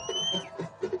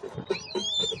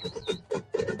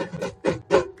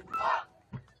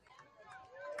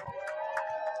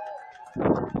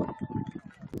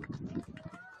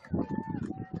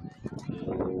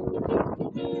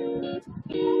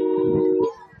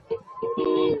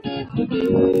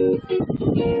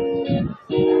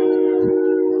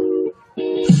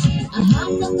 I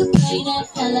hopped on the plane at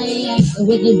LAX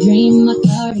with a dream, my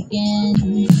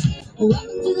cardigan. Welcome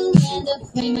to the land.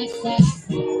 pay my tax.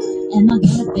 Am I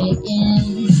gonna fit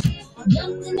in?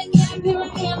 Jumped in the cab, here I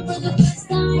am for the first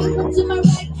time. Look to my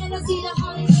right and I see the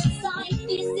Hollywood sign.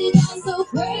 This is all so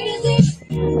crazy.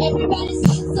 Everybody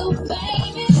seems so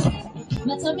famous.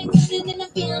 My tummy's turning and I'm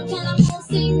feeling kinda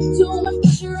homesick. Too much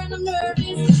pressure and I'm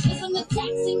nervous. Cause when the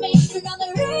taxi man turned on the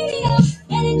radio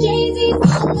and the Jay-Z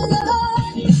song was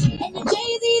on. And the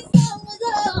Jay-Z song was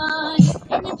on.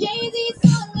 And the Jay-Z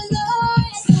song was on.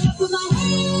 So I put my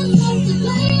hands up to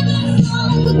play my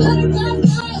song. The butterflies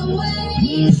fly away.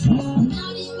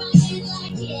 Not in my head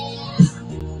like yeah.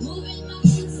 Moving my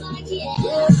hips like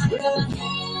yeah. Put my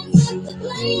hands up to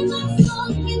play my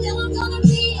song. And then I'm gonna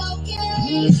be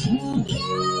okay.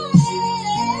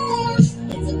 Yeah.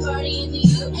 It's a party in the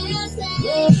USA.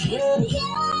 Yeah.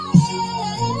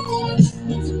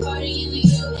 It's a party in the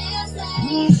USA.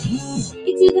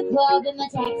 Get to the club in my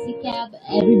taxi cab.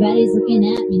 Everybody's looking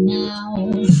at me now.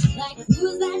 Like,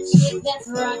 who's that chick that's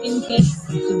rocking kicks?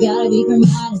 She gotta be from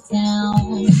out of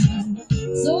town.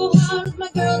 So hard with my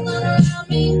girls not around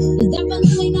me. It's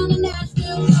definitely not a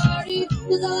Nashville party.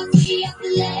 Cause all I see is the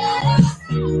letter.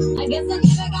 I guess I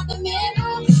never got the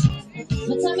memo.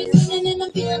 My tummy's turning and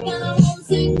I'm feeling kinda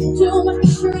homesick. Too much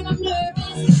pressure and I'm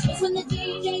nervous. It's when the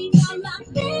DJ dropped my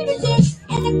favorite shit.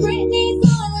 And the Britney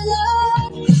song was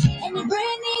on. And the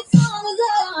Britney song was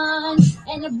on.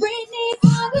 And the Britney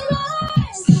song was on.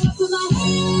 So I put my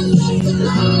hands up to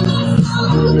play my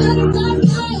song. The butterflies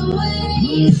fly away.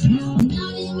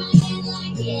 Not in my head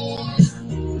like yeah.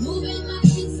 Moving my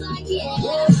hips like yeah.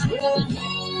 Put my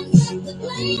hands up to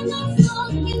play my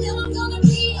song. And then I'm gonna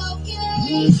be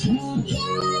okay. Yeah.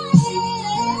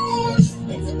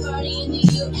 It's a party in the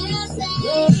USA.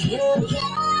 Yeah.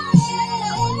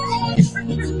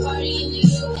 It's a party in the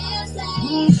USA.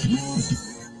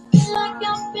 Feel like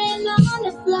I've been on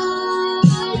a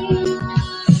flight.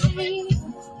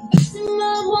 Back to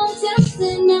my hotel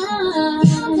tonight.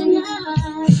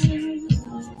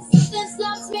 Something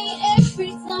stops me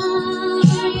every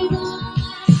time.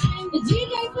 The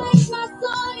DJ plays my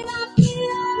song and I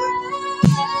feel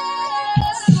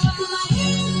alright. So I put my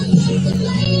hands up to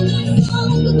play my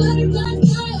song. The butterflies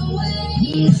fly away.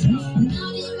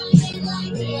 Not in my head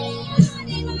like yeah. Not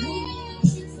in my head,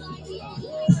 it's like yeah.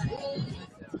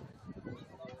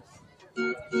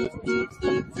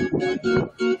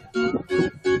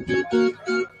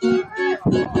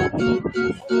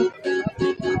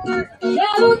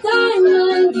 Yellow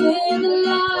diamonds in the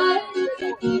light.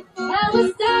 I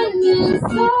was standing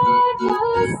side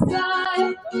by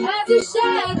side as your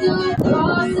shadow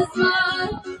crosses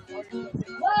mine.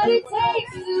 What it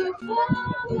takes to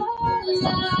follow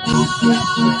life.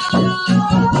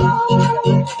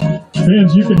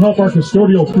 Fans, you can help our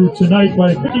custodial crew tonight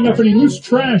by picking up any loose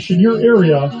trash in your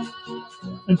area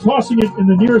and tossing it in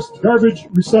the nearest garbage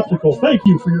receptacle. Thank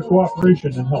you for your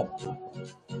cooperation and help.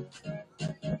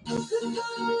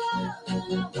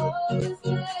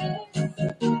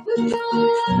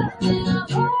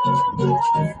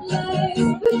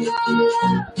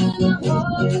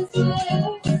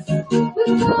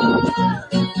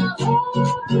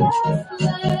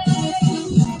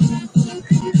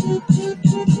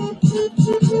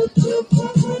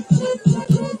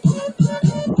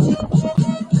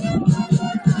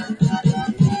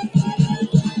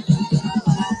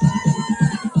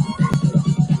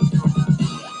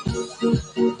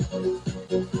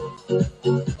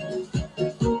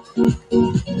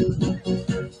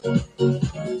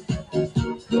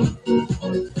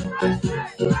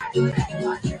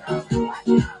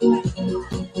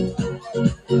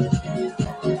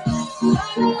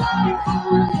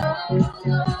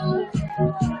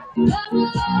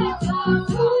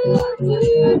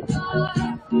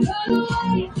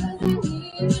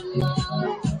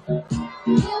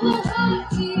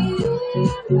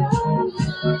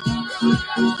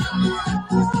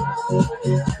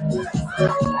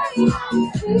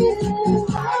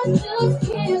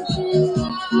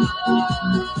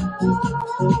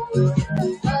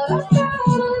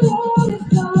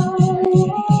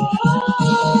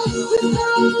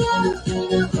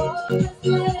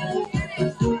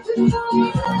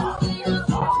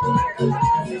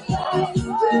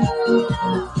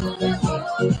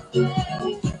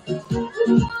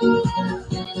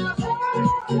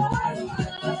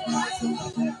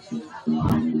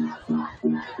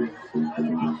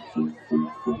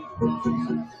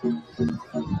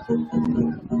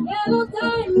 Yellow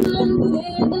diamonds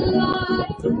in the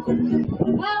light.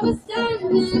 I was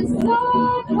standing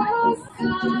side by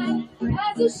side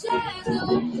as your shadow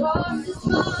crosses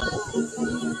mine.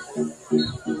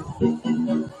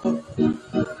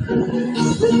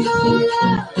 With no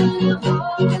love and a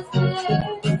hopeless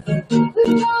place. With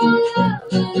no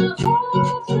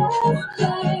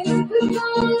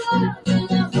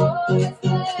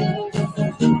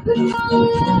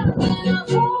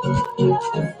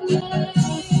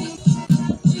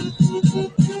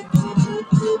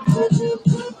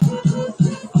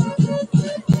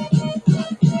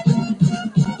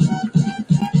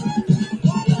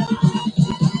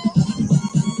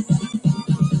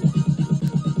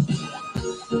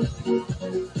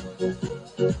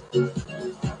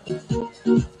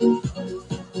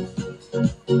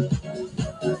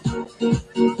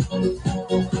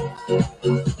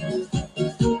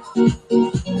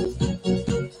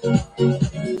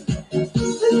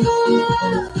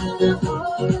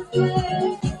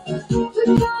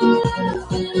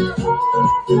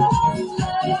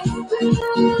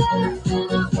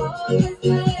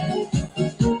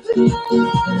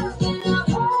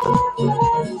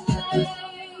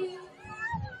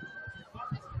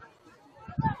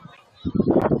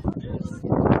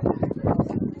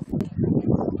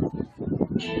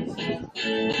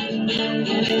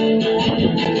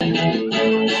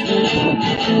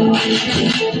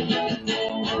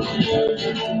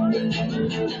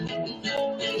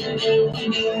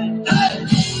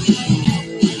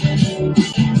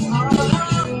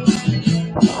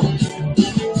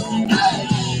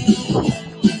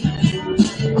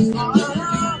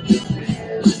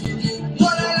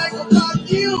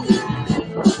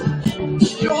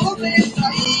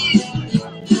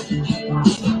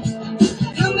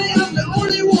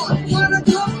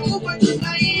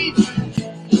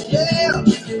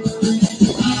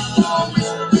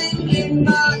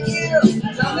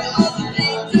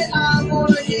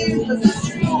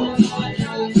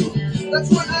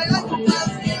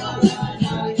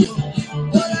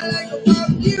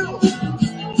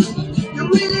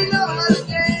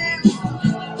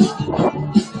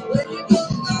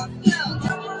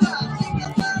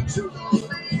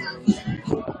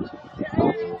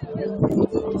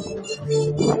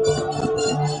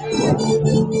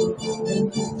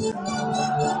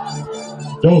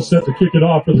Doe set to kick it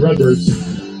off for the Redbirds.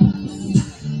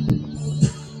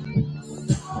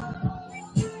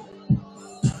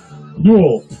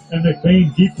 Newell and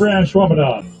McBain deep for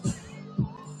Ashwaubenon.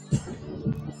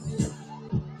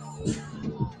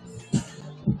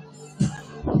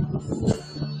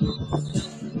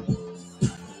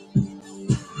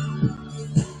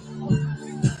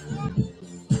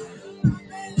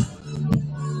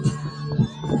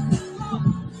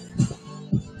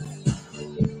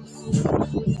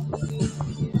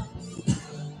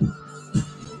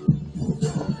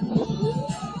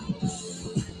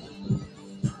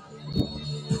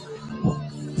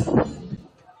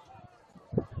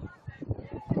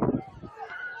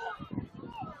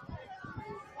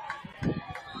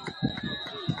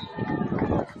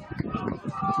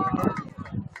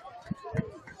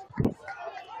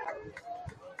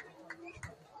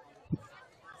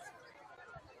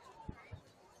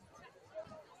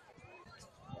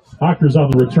 Hockers on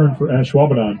the return for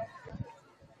Ashwaubenon.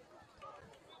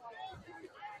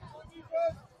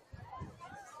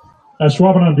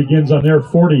 Ashwaubenon begins on their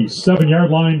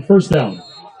 47-yard line, first down.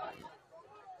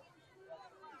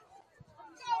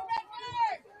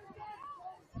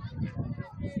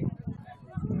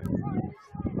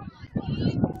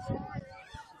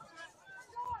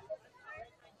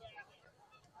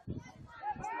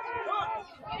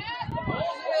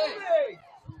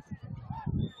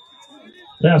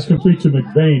 Pass complete to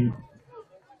McBain.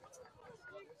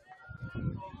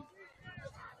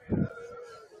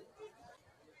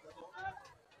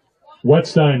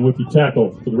 Wetstein with the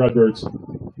tackle for the Redbirds.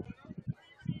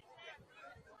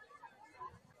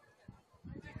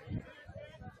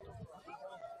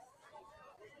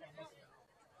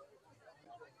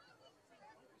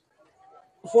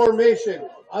 Formation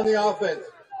on the offense.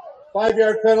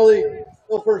 5-yard penalty,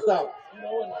 still first down.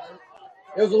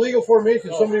 It was a legal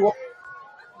formation. Somebody.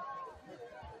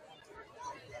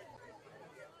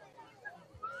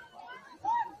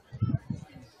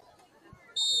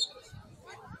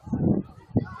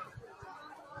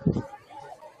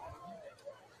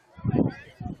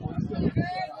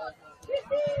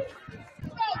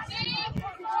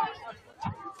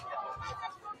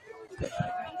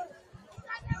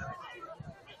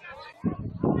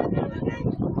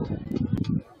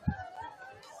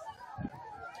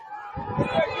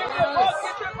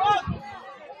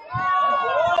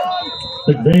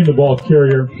 McBain, the ball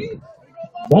carrier.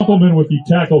 Bumpelman with the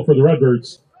tackle for the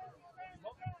Redbirds.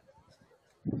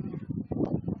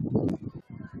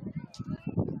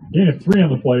 Gain of 3 on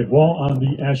the play. Ball on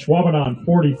the Ashwaubenon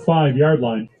 45-yard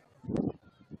line.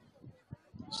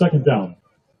 Second down.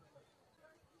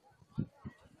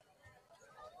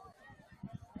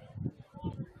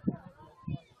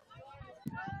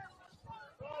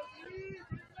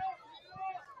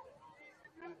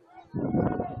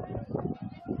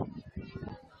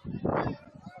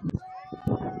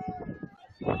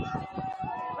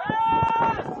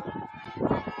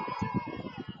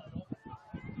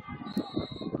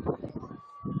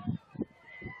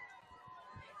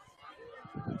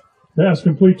 Pass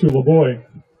complete to LeBoy.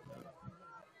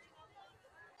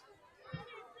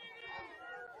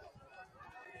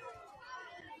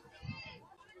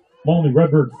 Ball on the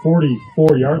Redbird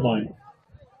 44-yard line.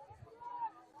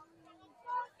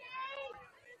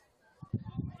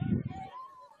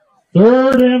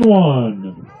 3rd and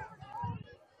 1.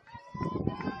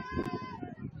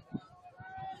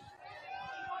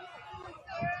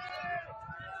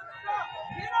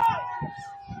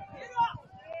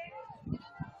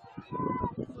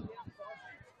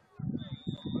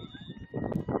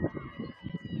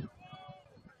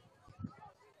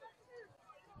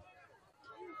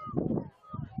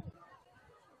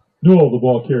 Newell, the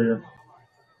ball carrier.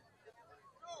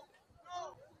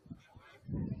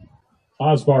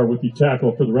 Osbar with the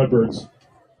tackle for the Redbirds.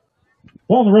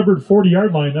 Ball on the Redbird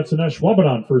 40-yard line. That's an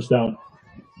Ashwaubenon first down.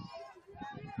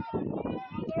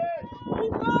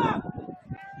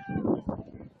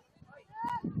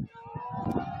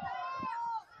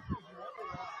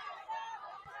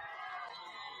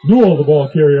 Newell, the ball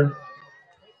carrier.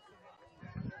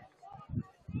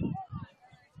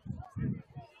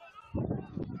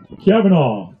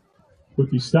 Kavanaugh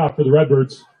with the stop for the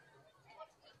Redbirds.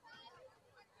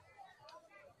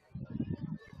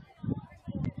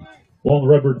 Ball on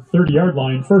the Redbird 30-yard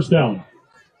line, first down.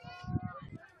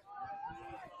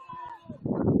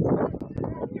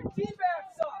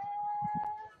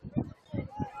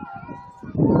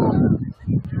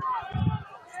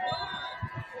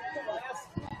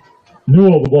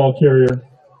 Newell, the ball carrier.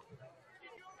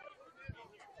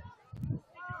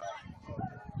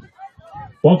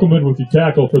 Bunkelman with the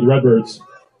tackle for the Redbirds.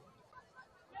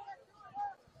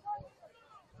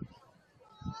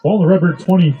 Ball on the Redbird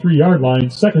 23-yard line,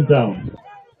 second down.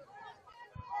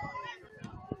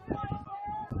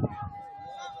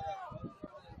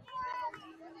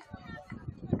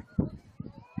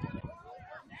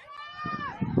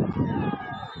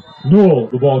 Newell,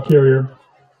 the ball carrier.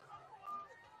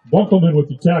 Bunkelman with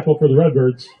the tackle for the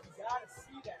Redbirds.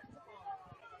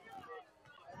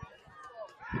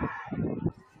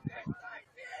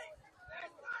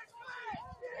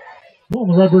 Ball on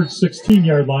the Redbirds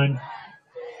 16-yard line.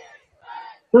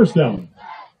 First down.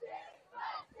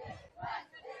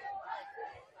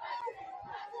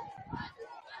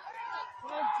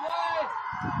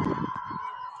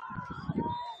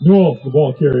 Newell, the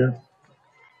ball carrier.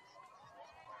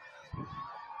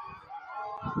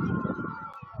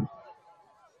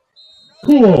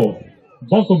 Cool.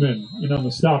 Bunkelman in on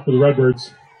the stop for the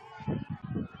Redbirds.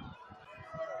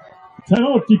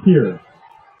 Timeout to Pere.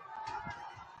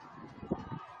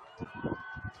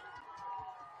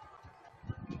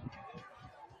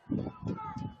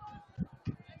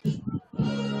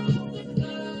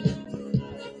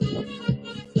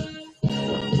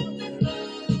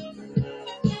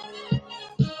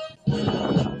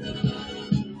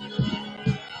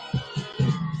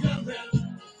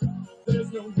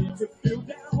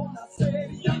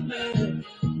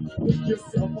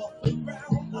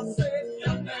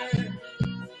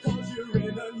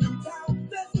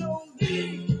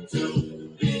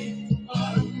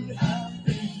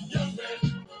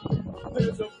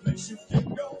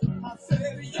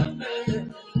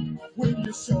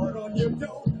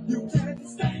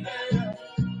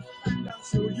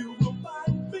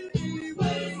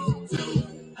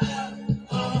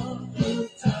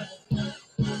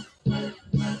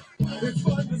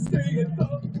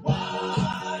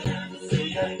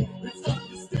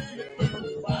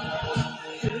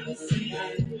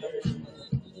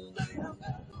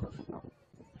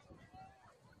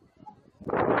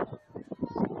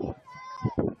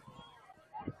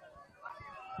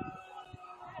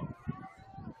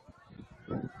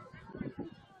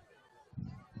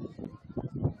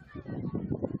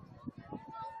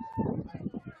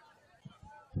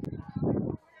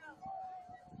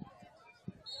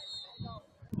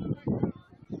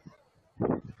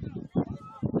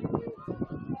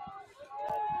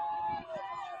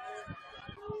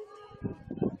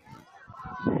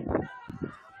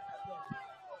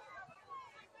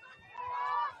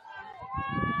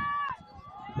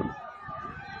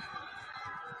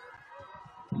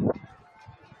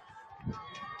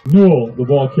 Newell, the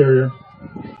ball carrier.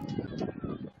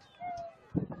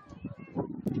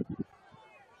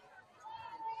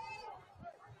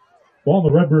 Ball on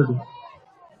the Redbird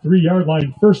 3-yard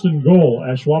line, first and goal,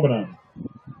 Ashwaubenon.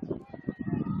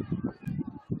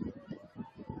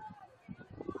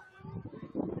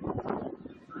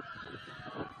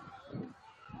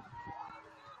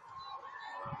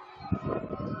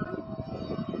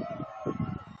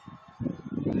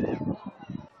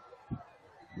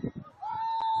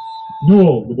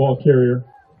 Newell, the ball carrier.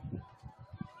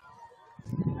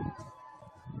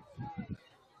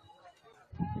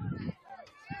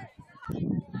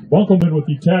 Bunkelman with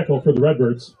the tackle for the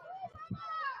Redbirds.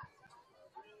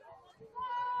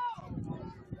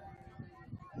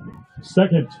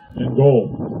 Second and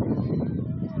goal.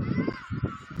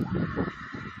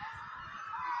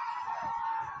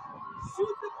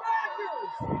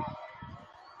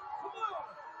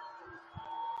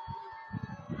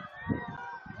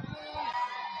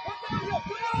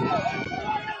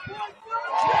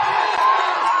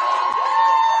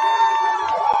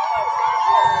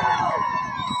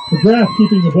 McGrath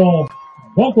keeping the ball.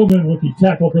 Bunkelman with the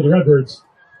tackle for the Redbirds.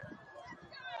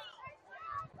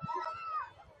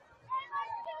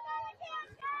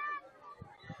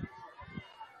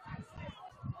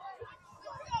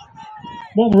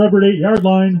 Ball on the Redbird 8-yard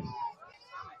line.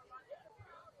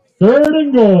 3rd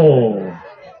and goal.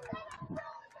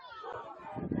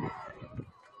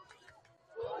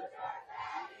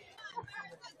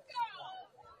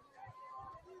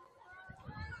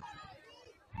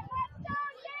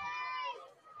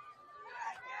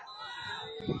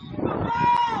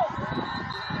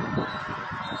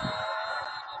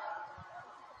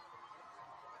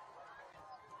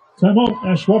 Timeout,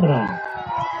 Ashwaubenon.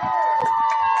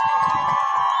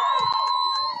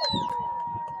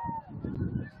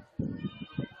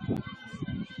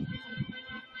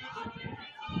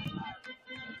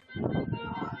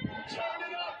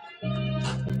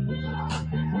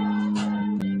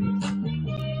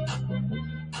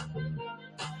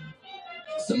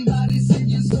 Somebody said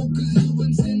you're so cause you've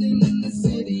been sinning in the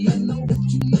city. I know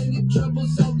too many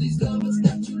troubles, all these lovers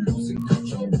got you losing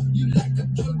control. You like a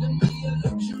drug to me, a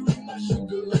luxury, my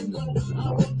sugar and gold.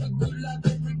 I want the good life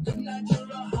every good night,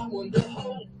 you're a high one to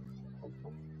hold.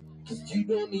 Cause you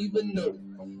don't even know.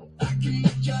 I can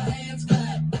make your hands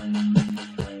clap.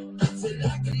 Said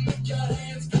I can make your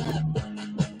hands clap.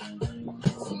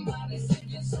 Somebody said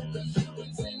you're so cause you've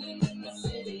been sinning in the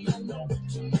city. I know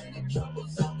too many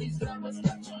troubles, all these lovers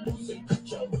got you losing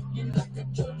control. You like a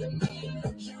drug to me, a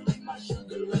luxury, my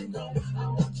sugar and gold. I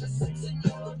want your sex and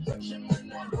your affection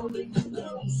when I'm holding you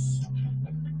close.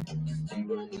 You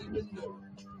don't even know.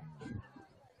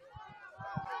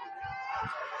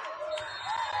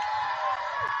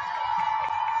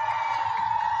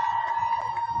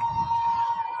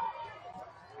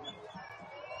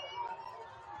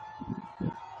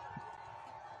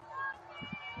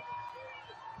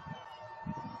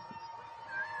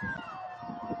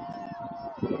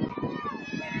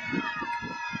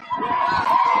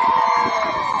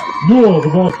 Newell, the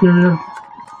ball carrier.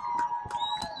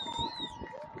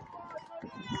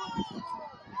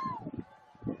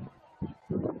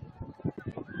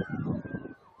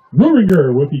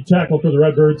 Rudinger with the tackle for the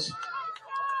Redbirds.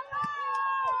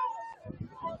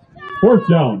 4th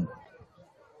down.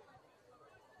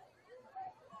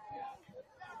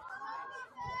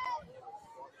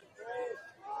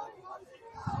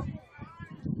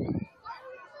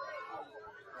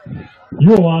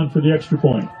 Newell on for the extra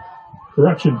point.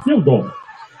 Correction, field goal.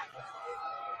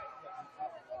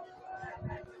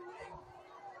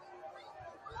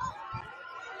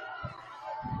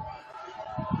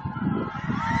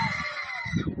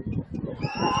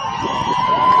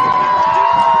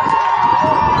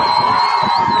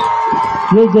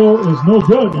 Field goal is no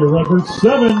good. Your Redbirds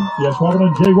 7, the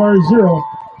Ashwaubenon Jaguars 0.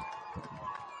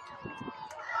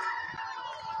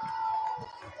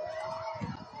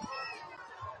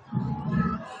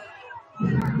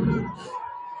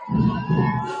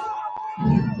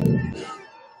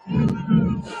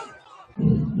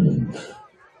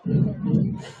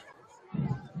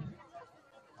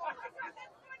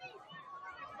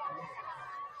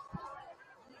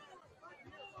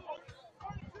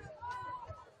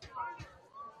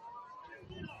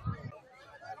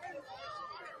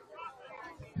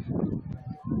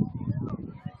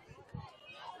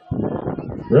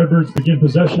 Redbirds begin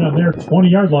possession on their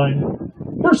 20-yard line.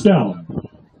 1st down.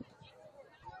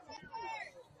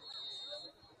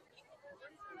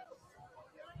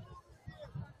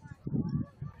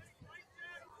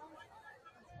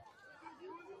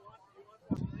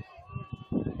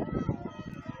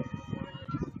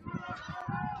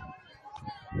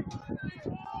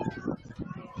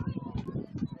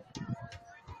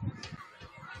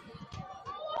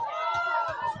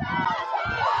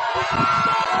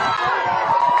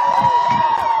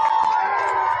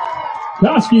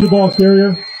 Koski, the ball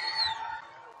carrier.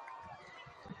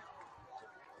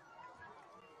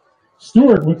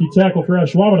 Stewart with the tackle for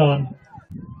Ashwaubenon.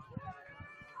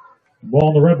 Ball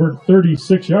on the Redbird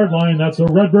 36-yard line. That's a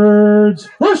Redbirds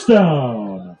 1st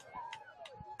down.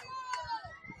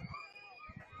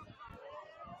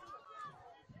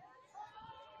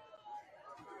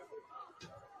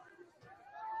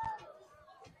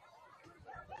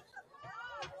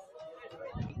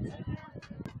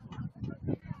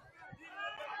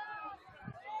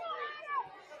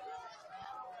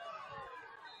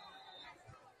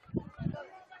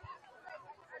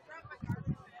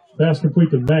 Pass complete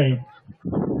to May.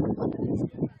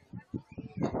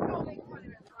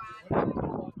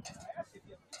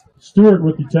 Stewart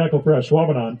with the tackle for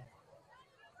Ashwaubenon.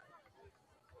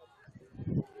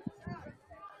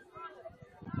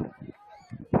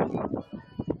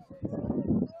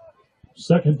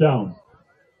 Second down.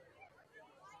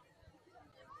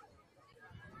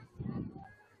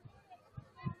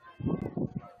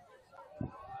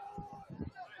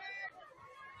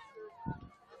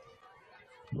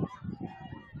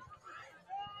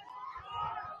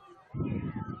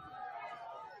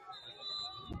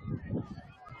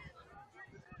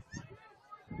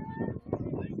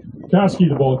 Koski,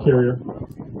 the ball carrier.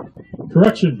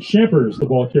 Correction, Champers, the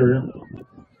ball carrier.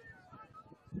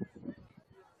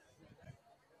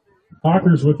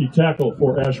 Hawkers with the tackle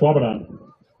for Ashwaubenon.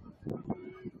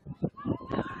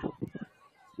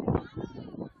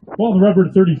 Ball on the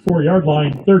Redbird 34-yard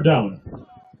line, third down.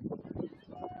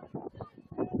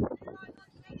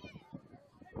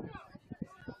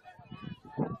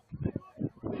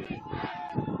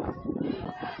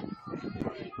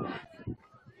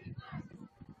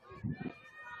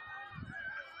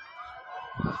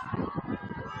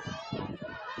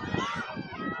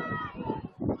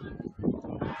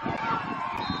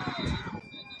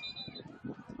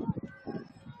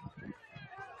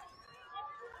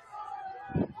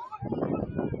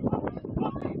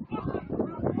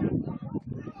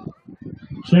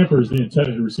 Champers, the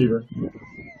intended receiver.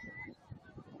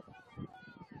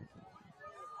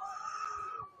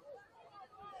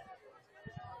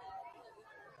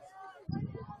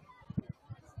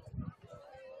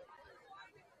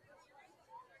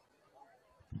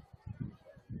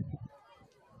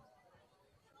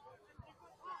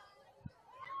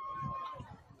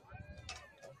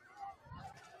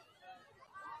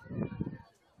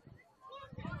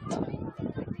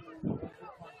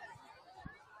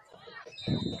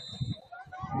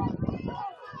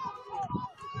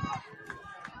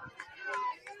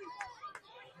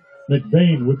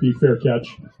 McVeigh with the fair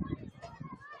catch.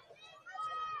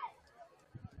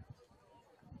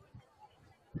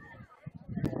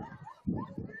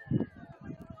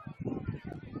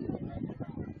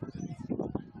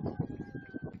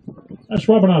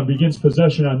 Ashwaubenon begins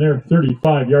possession on their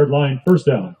 35-yard line, first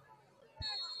down.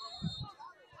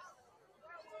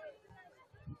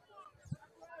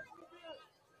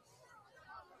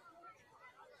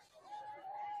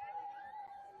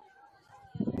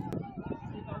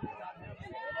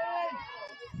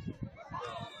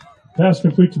 Pass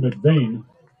complete to McVeigh.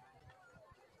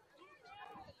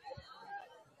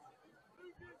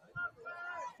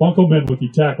 Bunkelman with the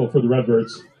tackle for the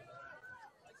Redbirds.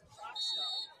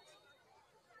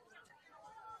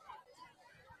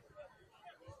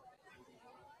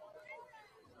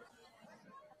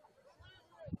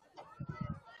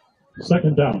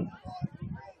 Second down.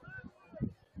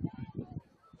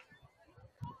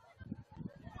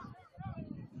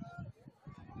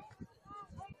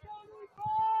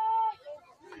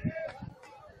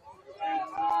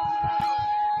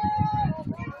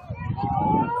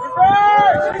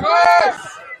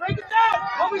 Break it down!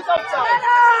 Nobody's outside!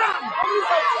 Nobody's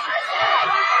outside!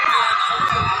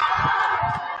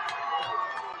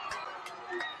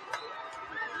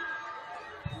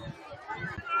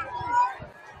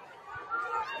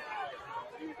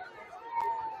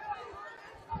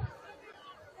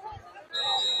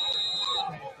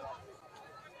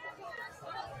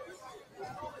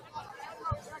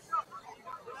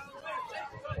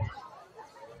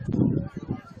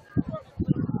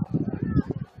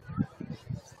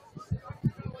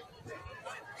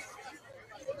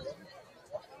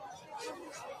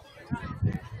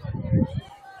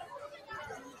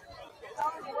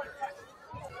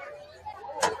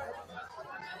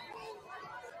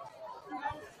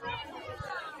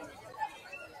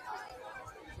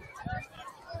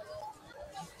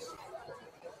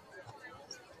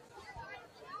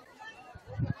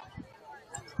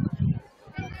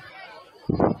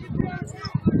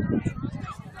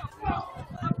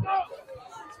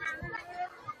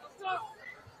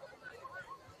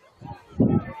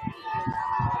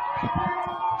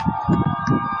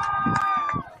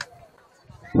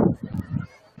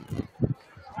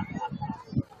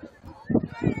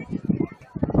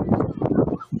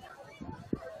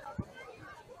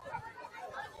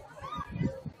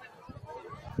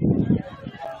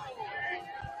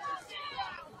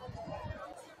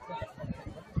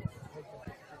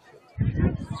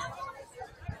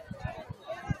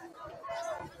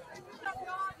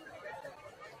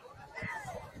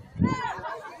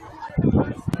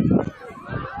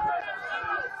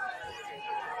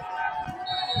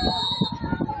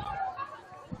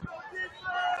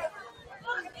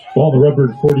 Ball on the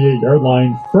Redbird 48-yard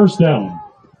line, first down.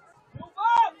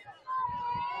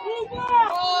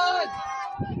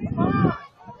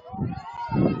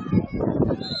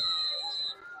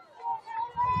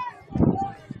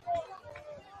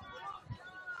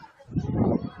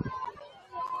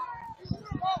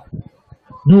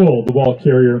 Newell, the ball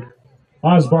carrier.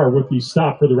 Osbar with the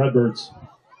stop for the Redbirds.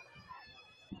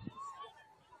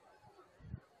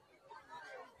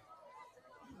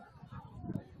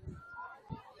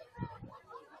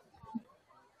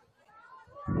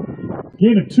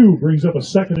 Gain of 2 brings up a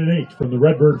 2nd and 8 from the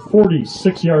Redbird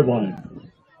 46-yard line.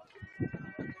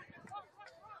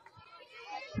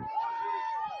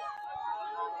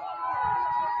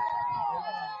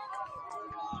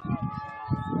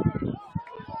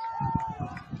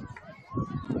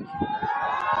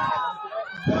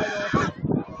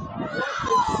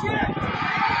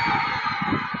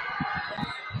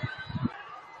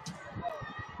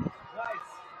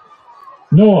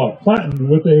 Noah Platten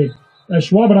with a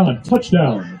Ashwaubenon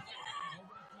touchdown.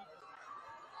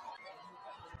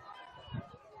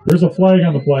 There's a flag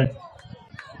on the play.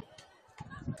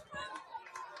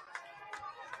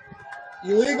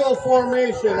 Illegal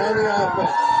formation on the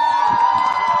offense.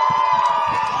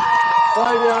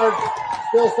 5 yards,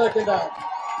 still 2nd down.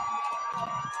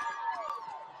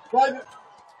 5.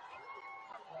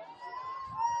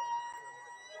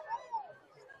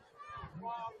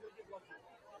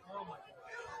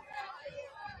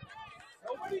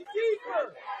 Nobody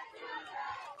deeper.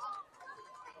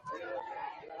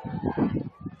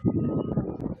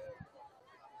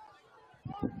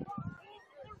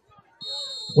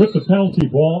 With the penalty,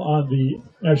 ball on the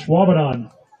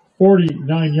Ashwaubenon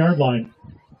 49-yard line.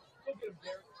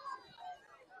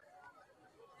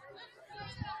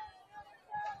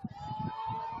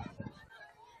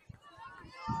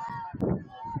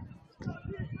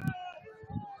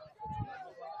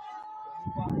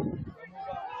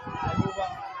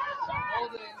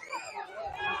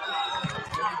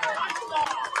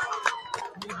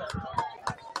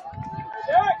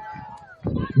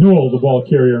 Newell, the ball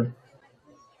carrier.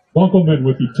 Bunkelman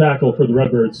with the tackle for the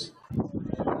Redbirds.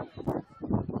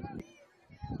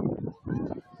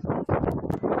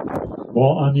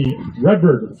 Ball on the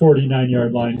Redbird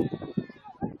 49-yard line.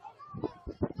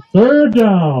 3rd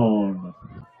down.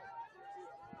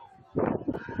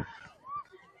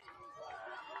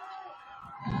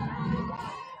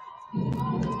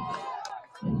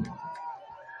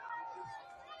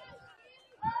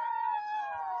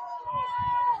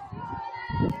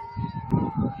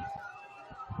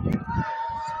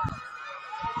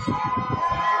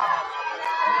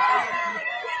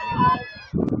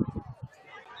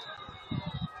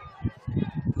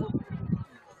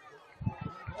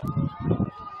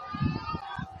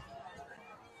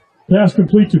 Pass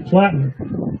complete to Platten.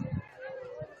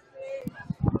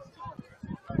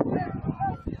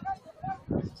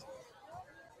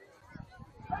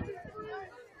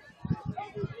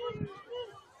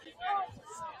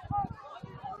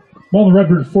 Ball on the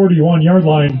Redbird 41-yard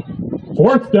line.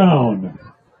 4th down.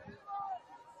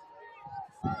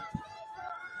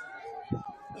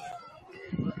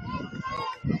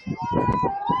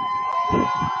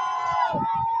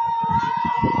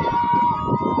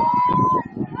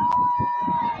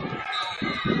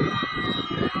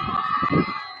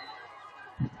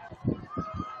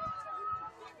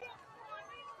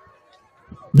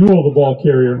 Newell, the ball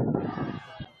carrier.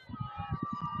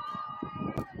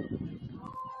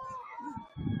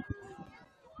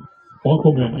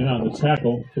 Bunkelman in on the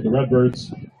tackle for the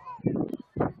Redbirds.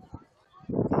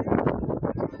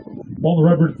 Ball on the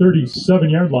Redbird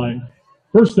 37-yard line.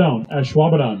 1st down,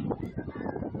 Ashwaubenon.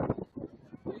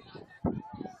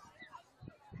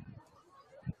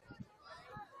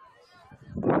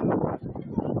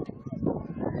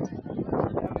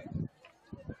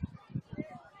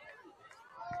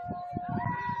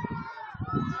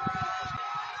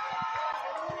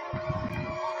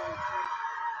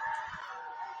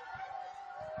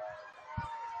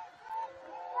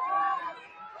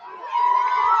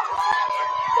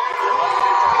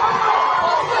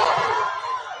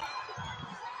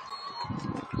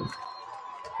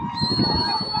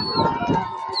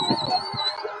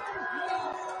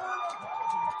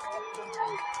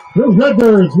 The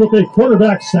Redbirds with a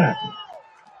quarterback sack.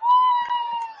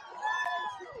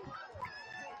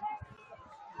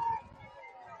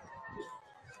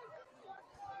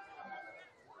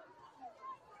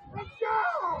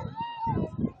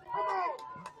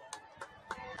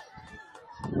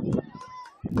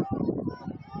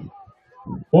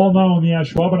 Ball now on the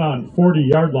Ashwaubenon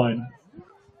 40-yard line.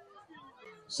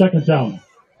 2nd down.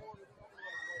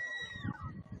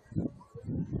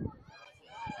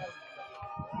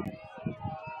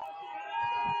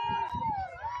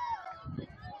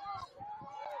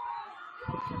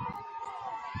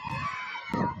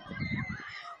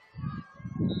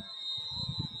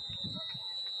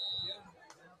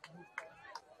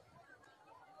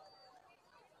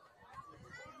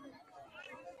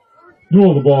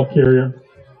 Newell, the ball carrier.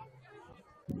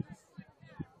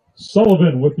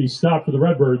 Sullivan with the stop for the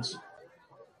Redbirds.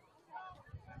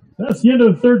 That's the end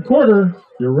of the third quarter.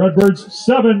 Your Redbirds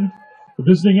 7, the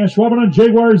visiting Ashwaubenon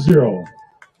Jaguars 0.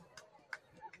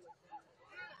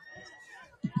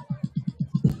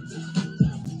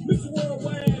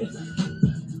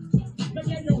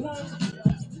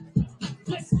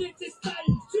 Let's get this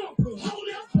thing jumping. Hold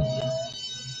up.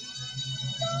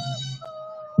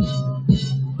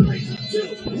 3, 2,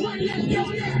 1, let's go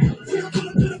now. We're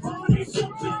going to the party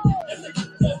jumping. Let's make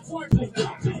the party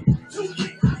jumping. Too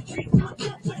late, I can't stop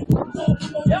jumping. Go,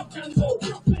 can go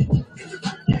jumping. It's a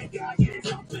birthday, girl, get it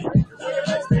jumping.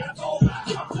 Let's go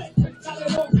jumping. Tell it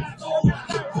all back, all back.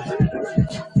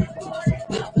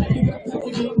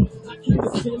 I keep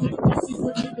it silly. If she's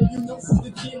with me, then you know she's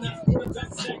the kid. I put it back,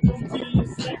 stack on video and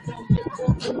stack on the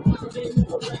talk. When I'm out there, you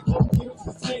go back on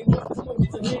the stand up. Come on,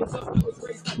 get your hands up. I was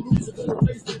raised by roots, you're gonna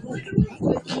raise the roof. I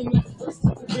said king like the first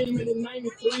time dream, and in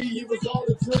 93, it was all a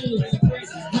dream. And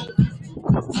crazy,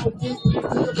 smoking,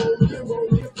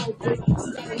 rolling, funky. She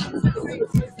got a nice second in the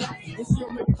face, and she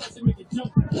don't make it touch and make it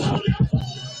jump. Hold up.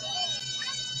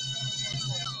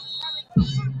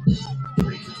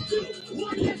 3, 2,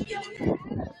 1, let's go.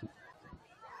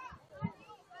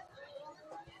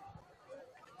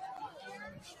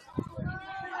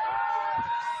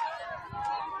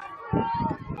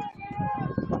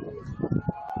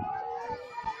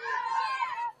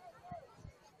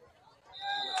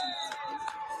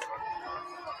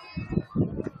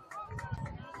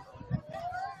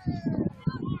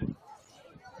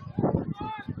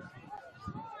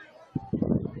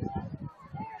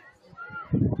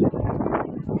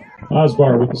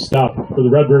 Osbar with the stop for the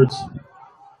Redbirds.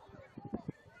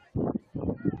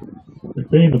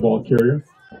 McBain, the ball carrier.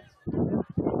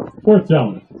 4th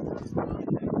down.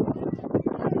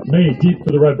 May deep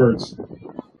for the Redbirds.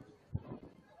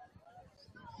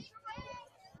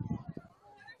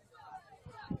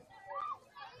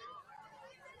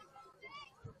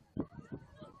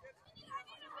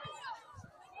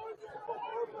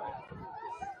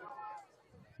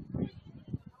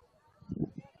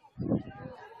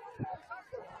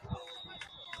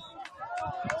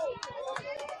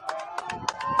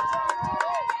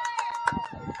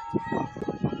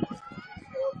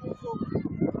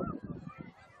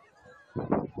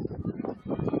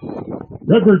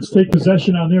 Redbirds take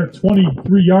possession on their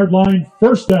 23-yard line.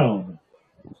 1st down.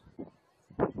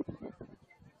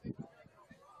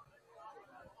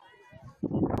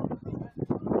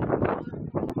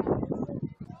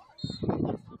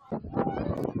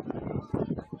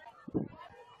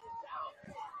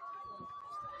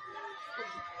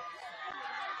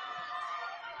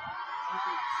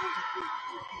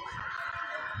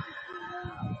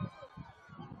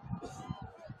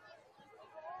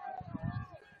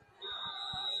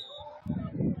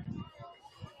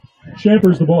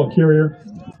 Champers, the ball carrier.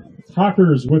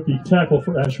 Hockers with the tackle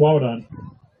for Ashwaubenon.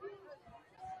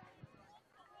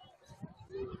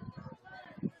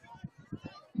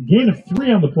 Gain of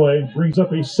 3 on the play brings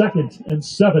up a 2nd and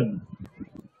 7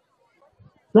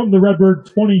 from the Redbird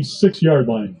 26-yard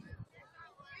line.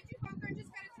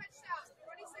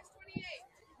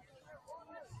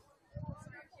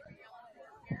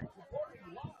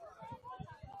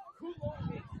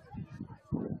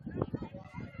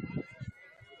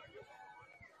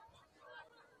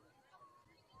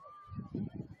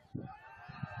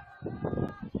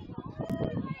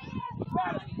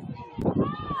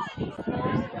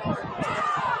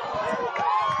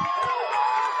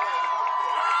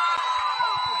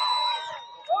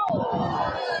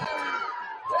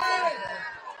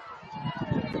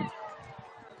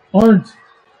 Arndt,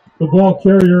 the ball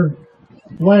carrier,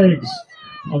 flags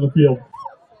on the field.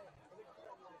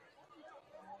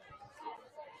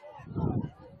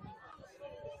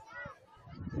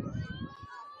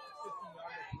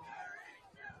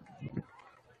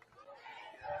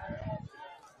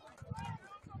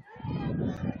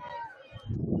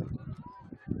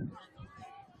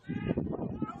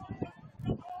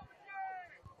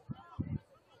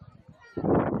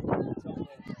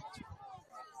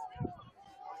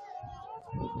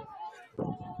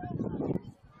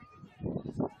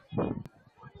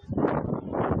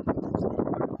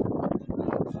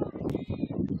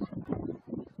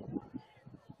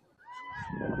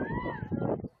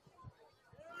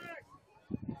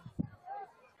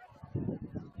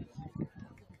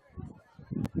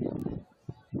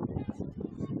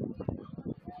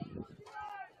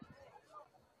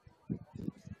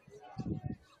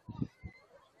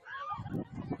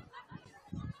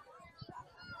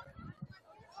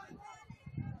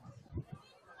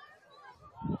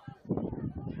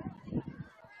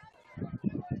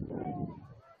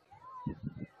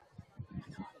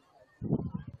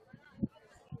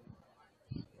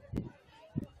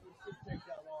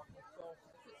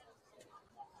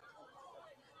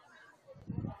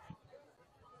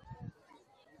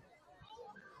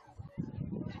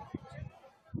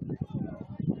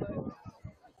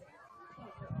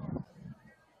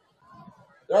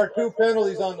 There are 2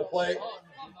 penalties on the play,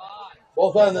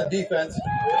 both on the defense.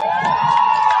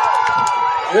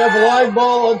 We have a live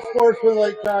ball,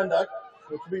 unsportsmanlike conduct,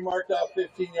 which will be marked off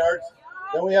 15 yards.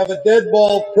 Then we have a dead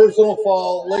ball, personal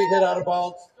foul, late hit out of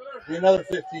bounds, be another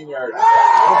 15 yards.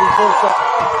 It'll be first down.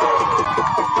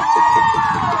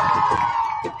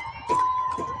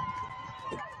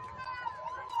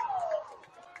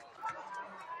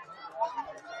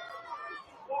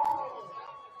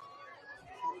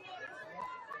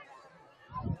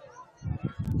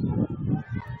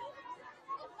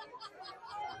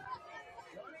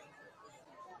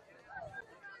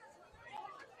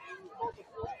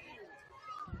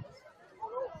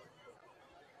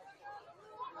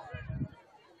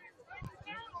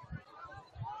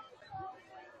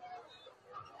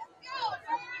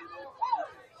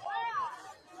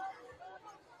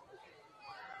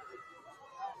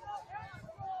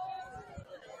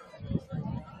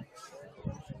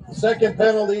 Second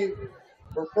penalty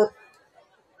for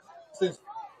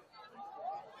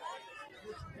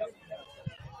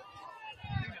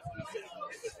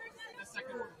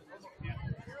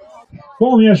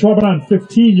Ball on the Ashwaubenon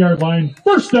 15-yard line.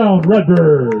 First down,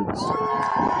 Redbirds.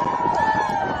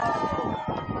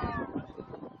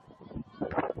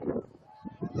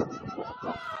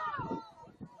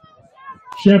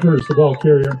 Champers, the ball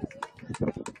carrier.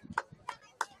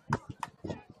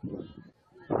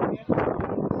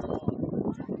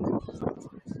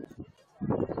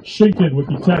 Shinkton with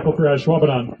the tackle for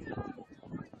Ashwaubenon.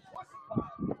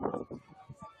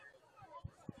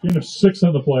 Gain of 6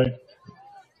 on the play.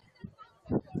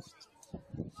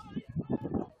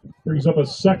 Brings up a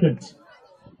 2nd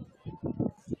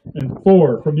and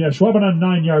 4 from the Ashwaubenon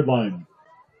 9-yard line.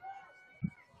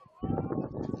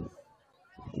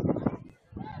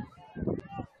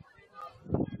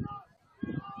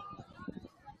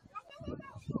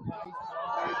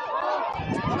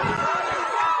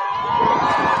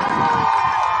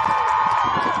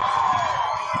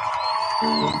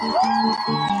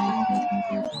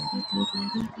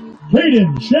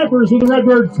 Hayden Champers with the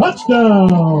Redbird touchdown.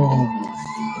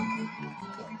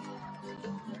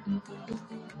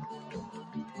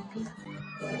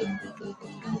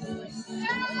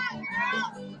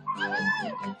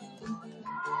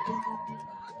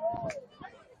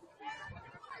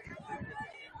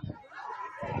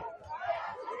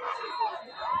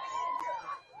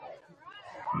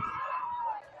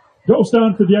 Goes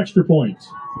down for the extra point.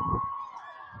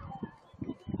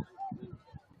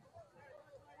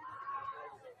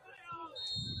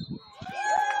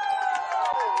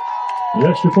 The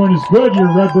extra point is good.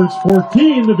 Your Redbirds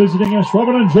 14, the visiting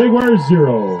Ashwaubenon Jaguars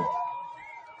 0.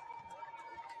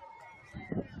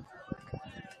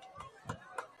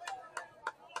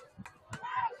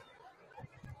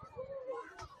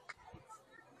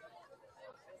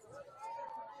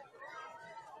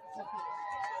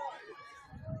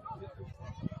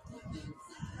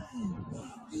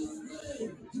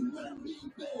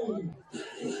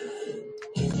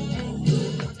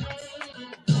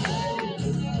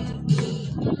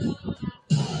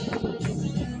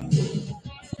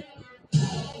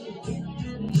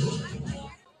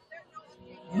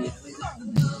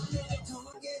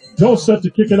 Joe set to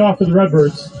kick it off for the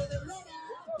Redbirds.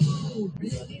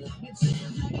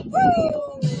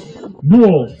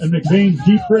 Newell and McVeigh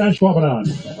deep for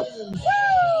Ashwaubenon.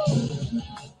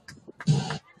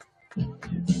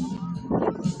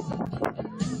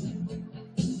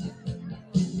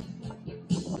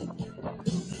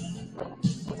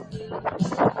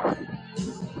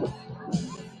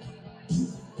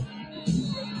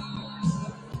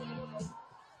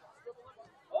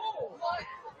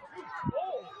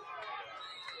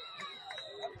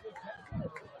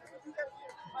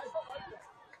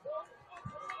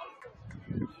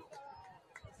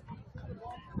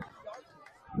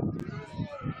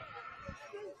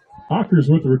 Hawkers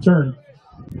with the return.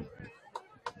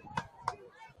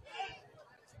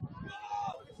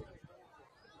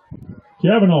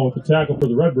 Cavanaugh with the tackle for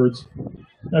the Redbirds.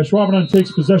 Ashwaubenon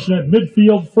takes possession at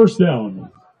midfield, first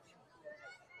down.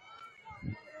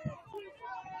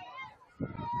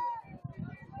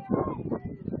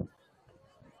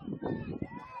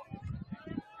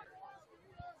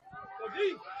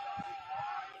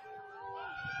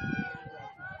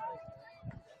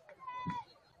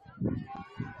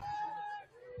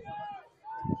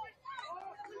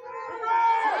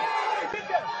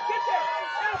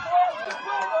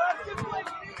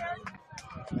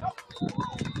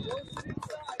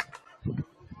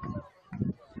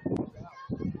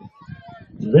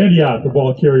 Vandiat, the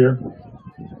ball carrier.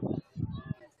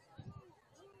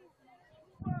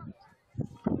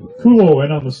 Kulo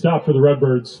in on the stop for the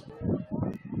Redbirds.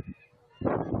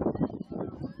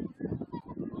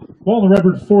 Ball on the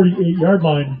Redbird 48-yard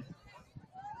line.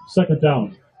 Second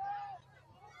down.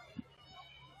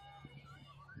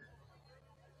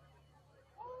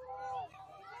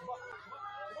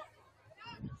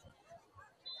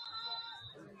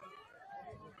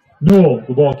 Newell,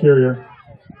 the ball carrier.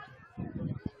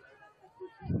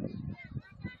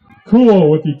 Kulo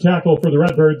with the tackle for the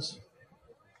Redbirds.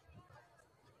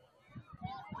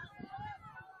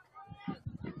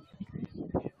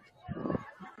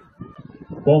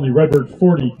 Ball on the Redbird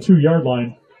 42-yard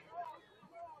line.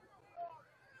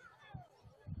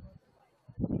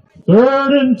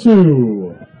 Third and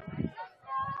 2.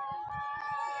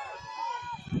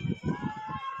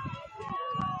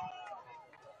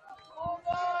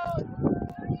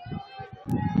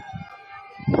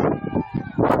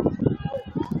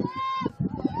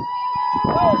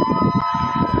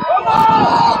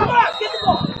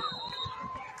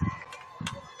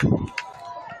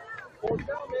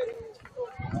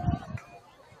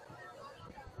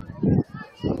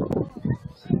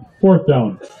 Fourth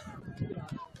down.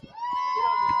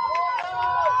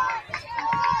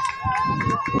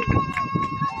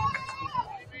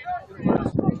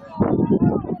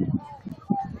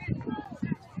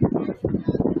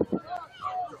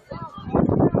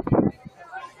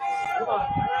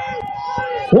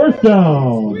 Fourth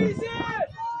down.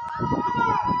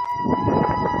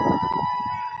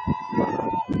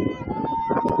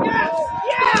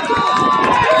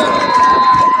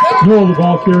 Newell, the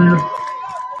ball carrier.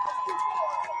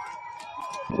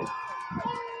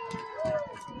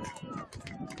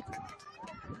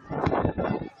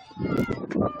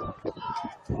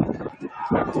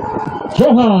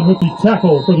 Johan with the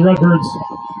tackle for the Redbirds.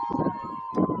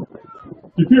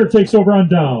 Pere takes over on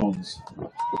downs.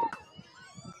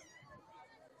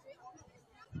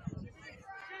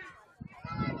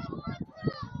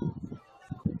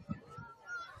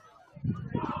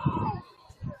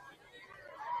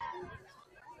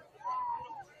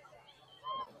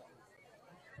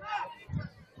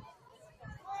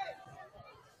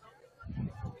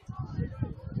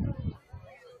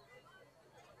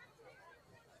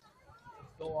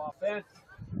 Go offense.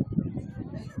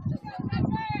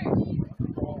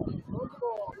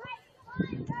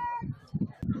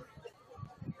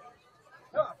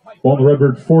 Ball on the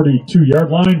Redbird 42-yard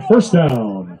line. First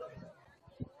down.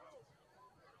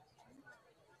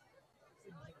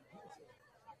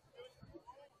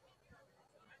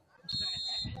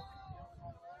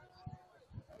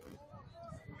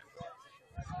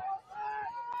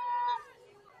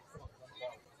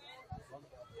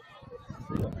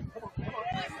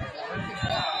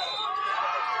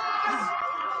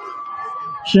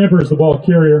 Champers, the ball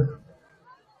carrier.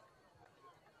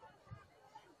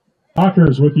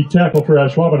 Hawkers with the tackle for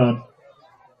Ashwaubenon.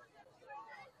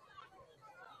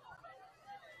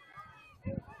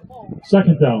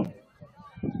 Second down.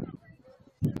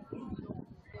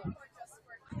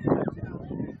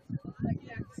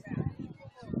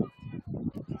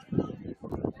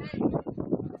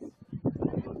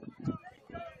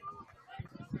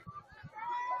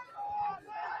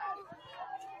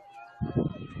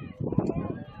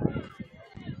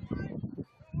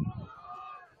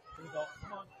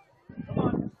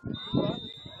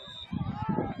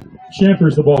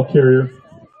 Champers, the ball carrier.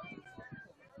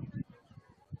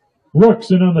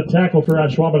 Rooks in on the tackle for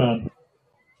Ashwaubenon.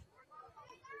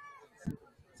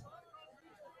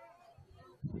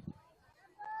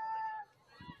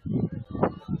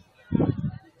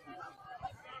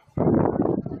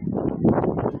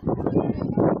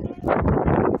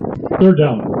 Third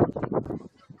down.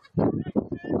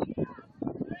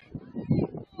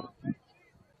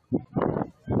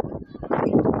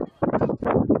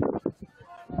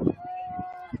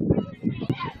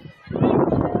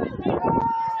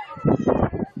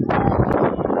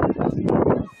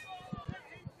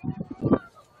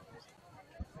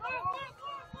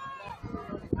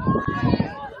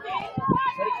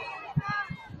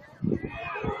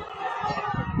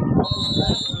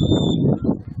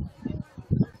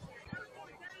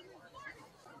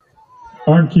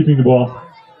 Arm keeping the ball.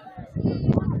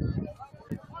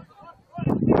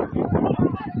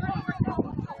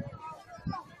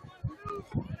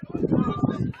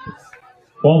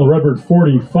 Ball on the Redbird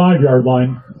 45-yard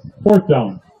line. Fourth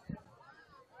down.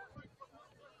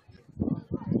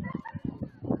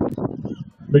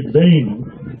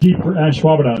 McVeigh deep for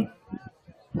Ashwaubenon.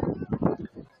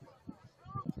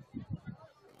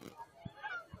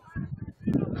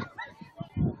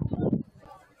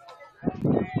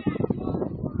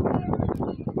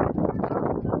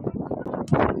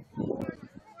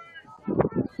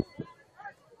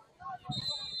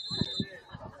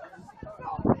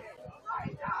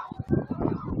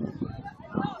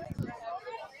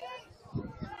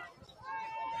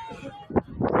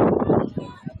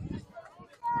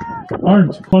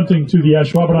 Arndt punting to the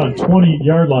Ashwaubenon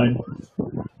 20-yard line.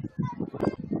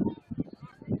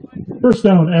 First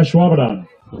down, Ashwaubenon.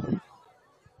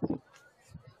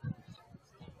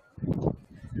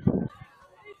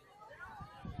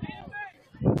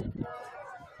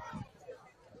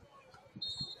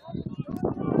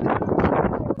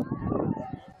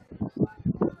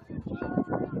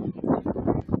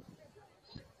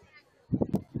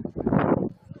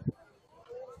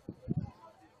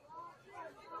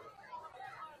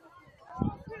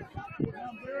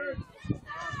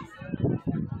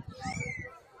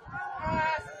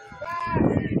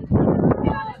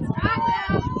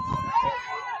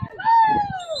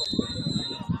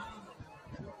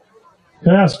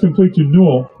 Pass complete to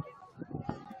Newell.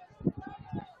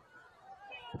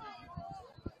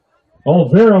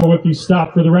 Olvera with the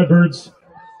stop for the Redbirds.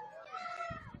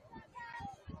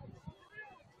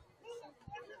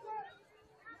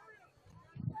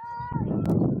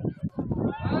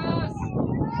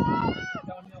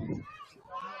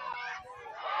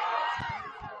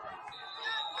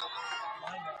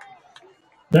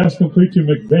 Pass complete to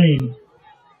McBain.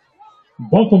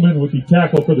 Bunkelman with the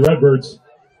tackle for the Redbirds.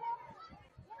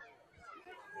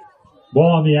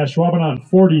 Ball on the Ashwaubenon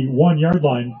 41-yard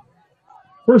line.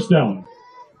 First down.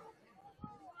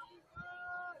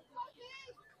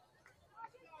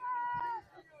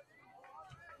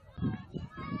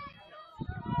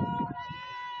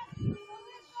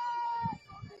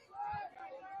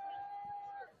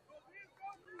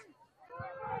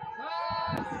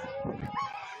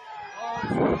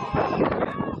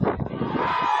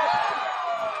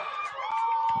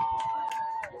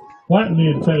 Flatten the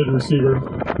intended receiver.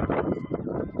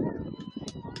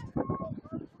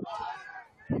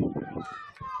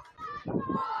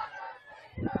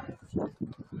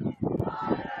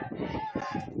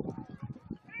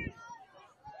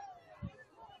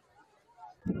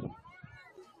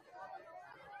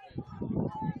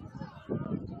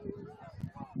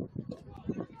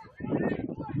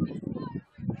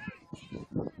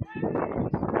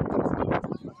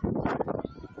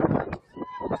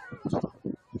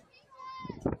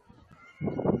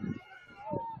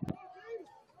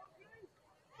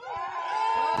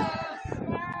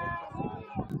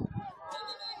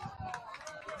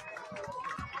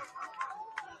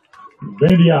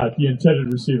 Bandiat, the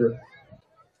intended receiver.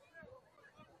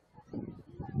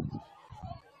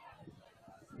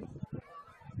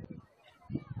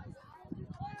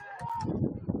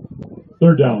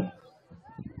 Third down.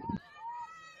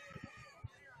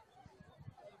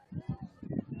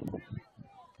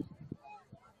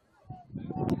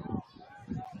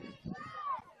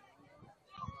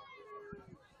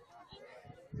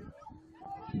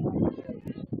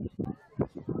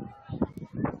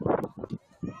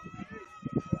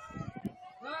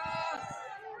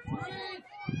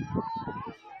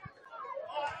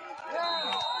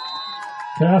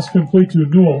 Pass complete to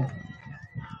Newell.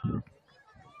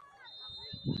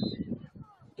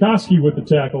 Koski with the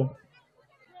tackle.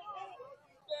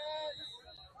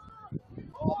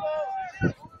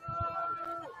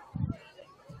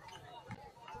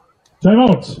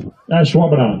 Timeout,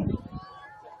 Ashwaubenon.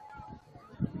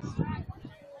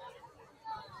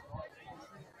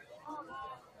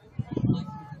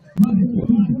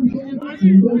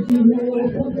 You got to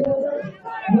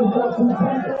pump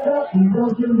it up,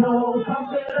 don't you know?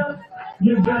 Pump it up.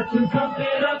 You got to pump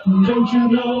it up, don't you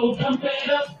know? Pump it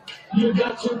up. You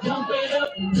got to pump it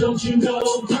up, don't you know?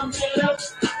 Pump it up.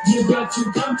 You got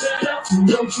to pump it up,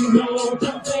 don't you know?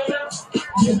 Pump it up.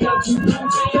 You got to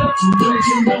pump it up,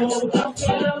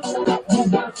 don't you know? Pump it up.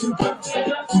 You got to pump it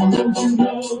up, don't you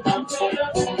know? Pump it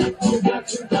up. You got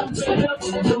to pump it up, don't you know? Pump it up. You got to pump it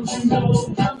up, don't you know? Pump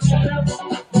it up.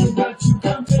 You got to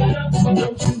pump it up,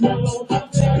 don't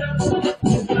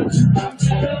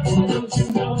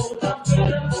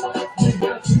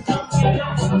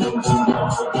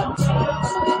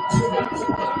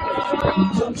know?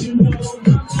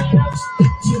 Pump it up. Don't you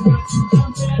know, pump it up. You got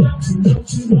to pump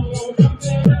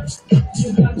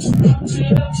it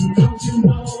up. Don't you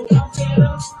know, pump it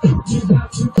up. You got to pump it up. Don't you know, pump it up. You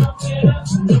got to pump it up.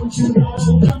 Don't you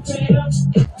know, pump it up.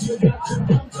 You got to pump it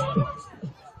up.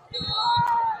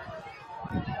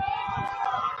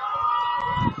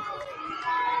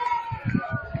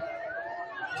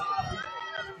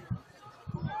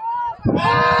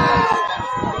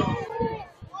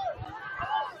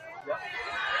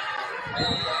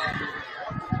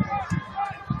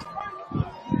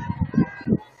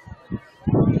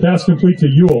 Pass complete to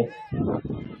Ewell.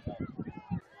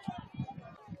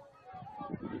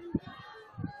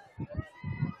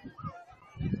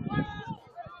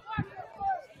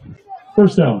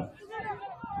 First down.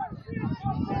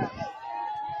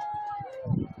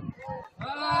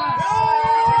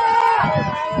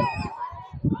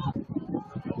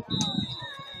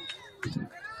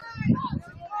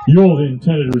 Yule, the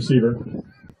intended receiver.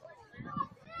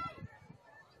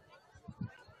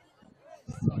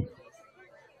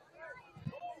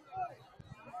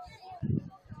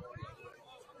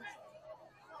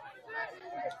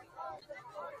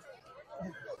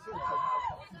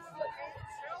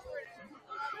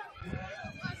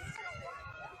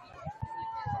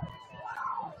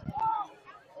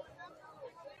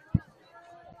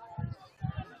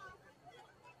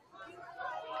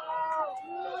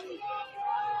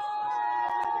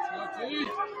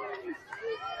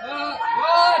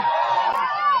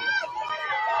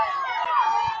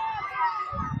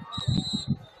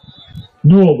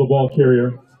 Newell, the ball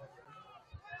carrier.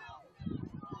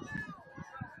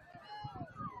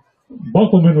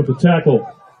 Bunkelman with the tackle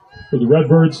for the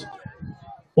Redbirds.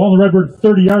 Ball on the Redbird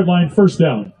 30-yard line, first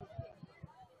down.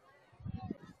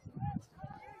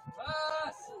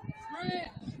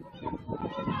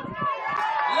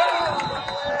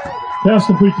 Pass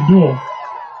complete to Newell.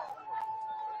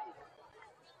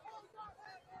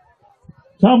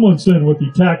 Tomlinson with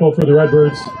the tackle for the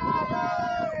Redbirds.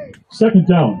 Second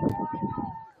down.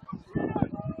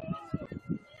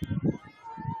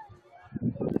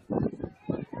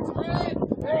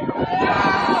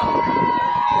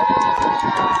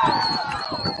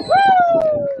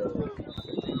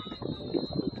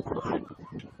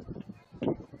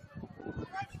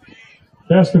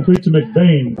 Pass complete to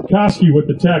McBain. Koski with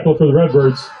the tackle for the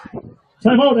Redbirds.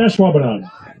 Timeout, Ashwaubenon.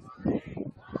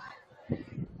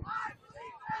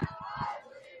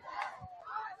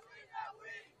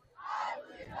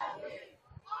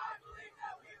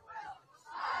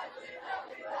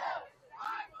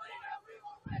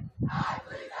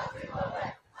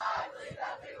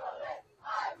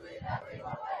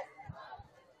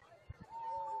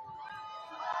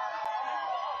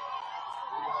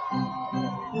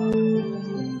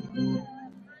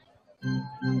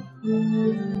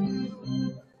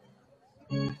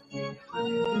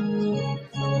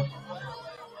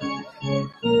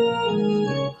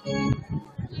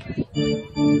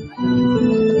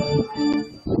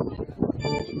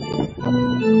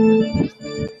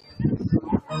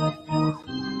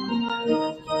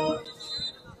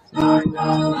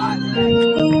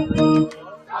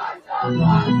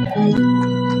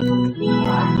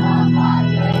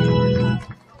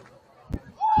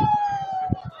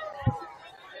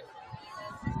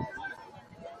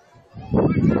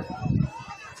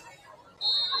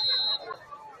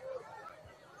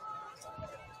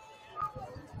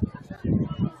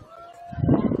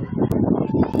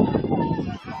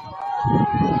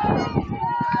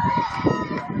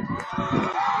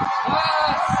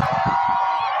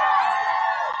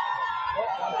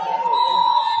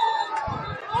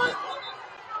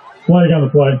 Flag on the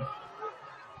play.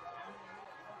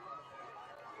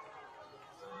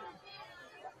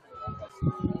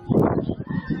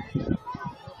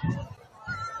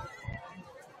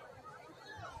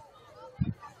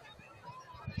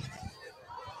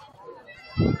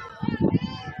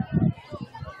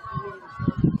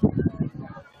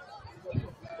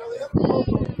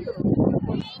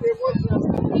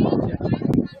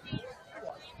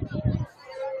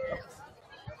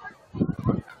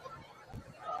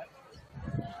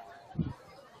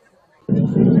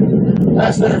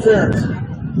 Pass interference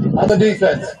on the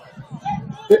defense.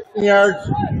 15 yards,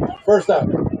 first down.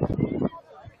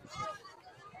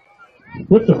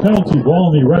 With the penalty, ball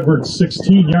on the Redbirds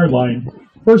 16-yard line,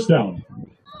 first down.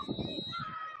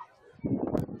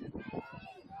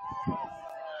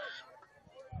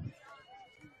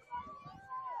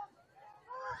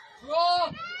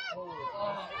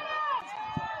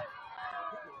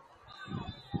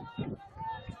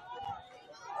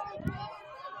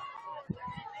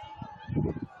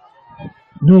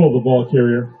 Newell, the ball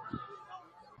carrier.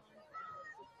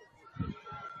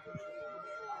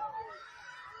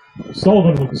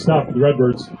 Sullivan with the stop for the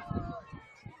Redbirds.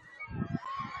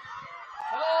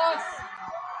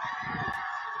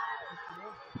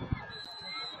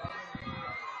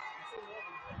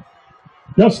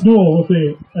 Gus Newell with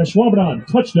the Ashwaubenon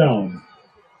touchdown.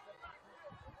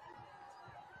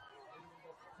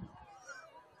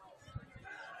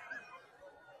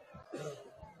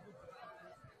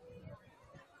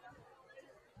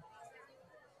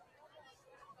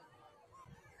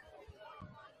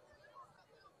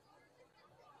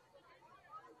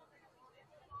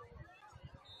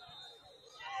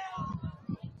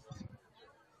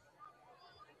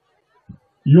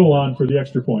 Yule on for the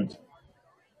extra point.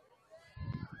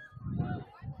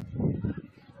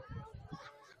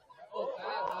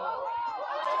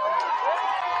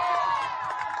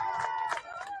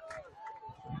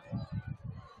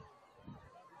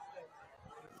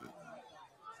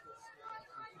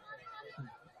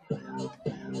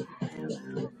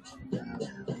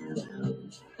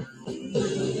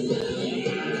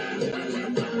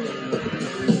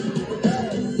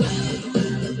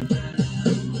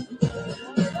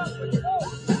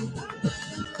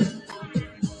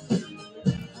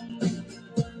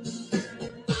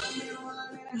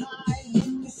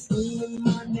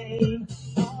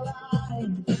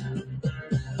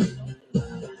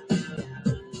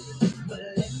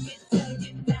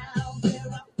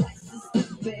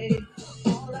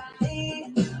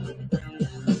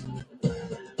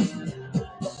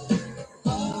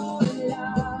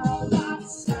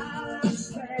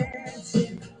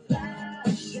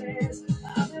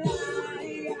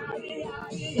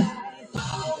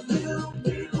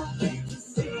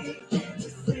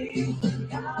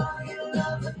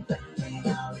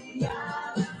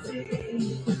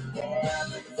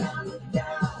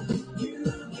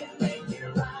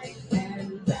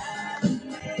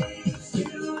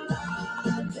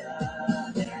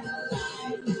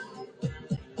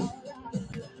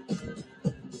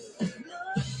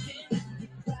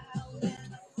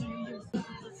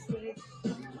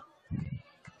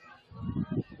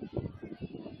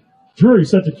 Drury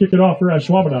set to kick it off for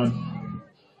Ashwaubenon.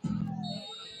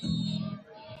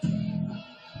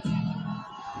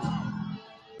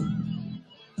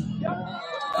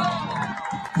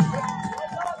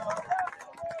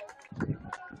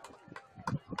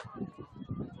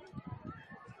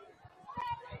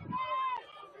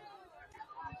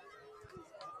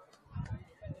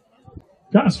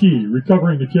 Koski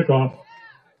recovering the kickoff.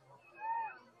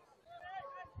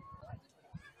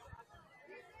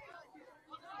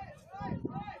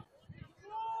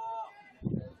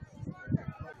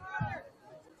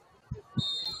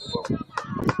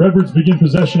 Redbirds begin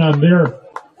possession on their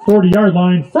 40-yard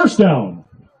line. First down.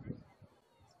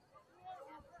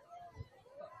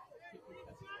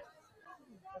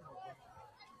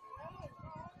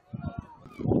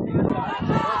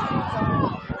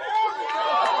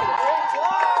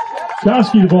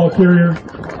 Koski, the ball carrier.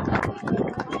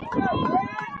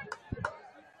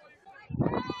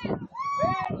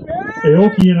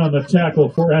 Aoki in on the tackle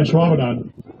for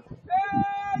Ashwaubenon.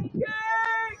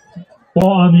 Ball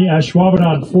on the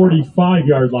Ashwaubenon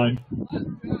 45-yard line.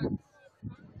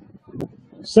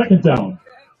 Second down.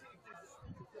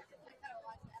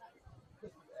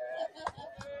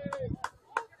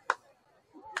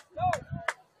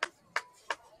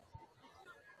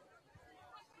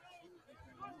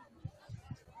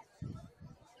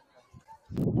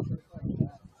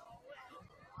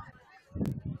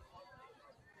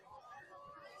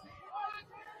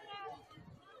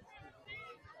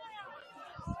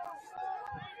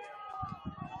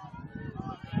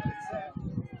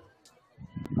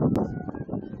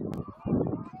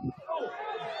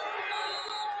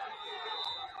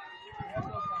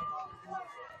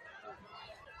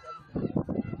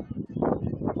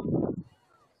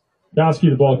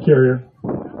 Koski, the ball carrier.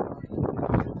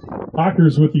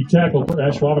 Hockers with the tackle for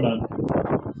Ashwaubenon.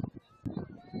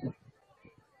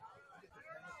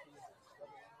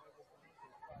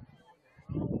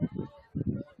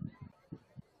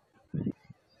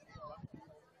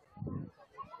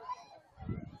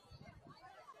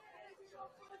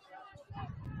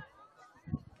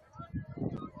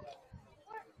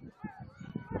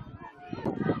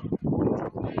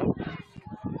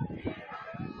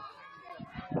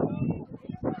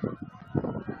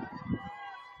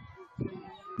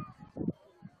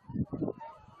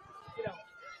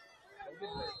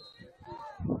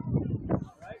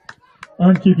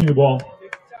 Aren't keeping the ball.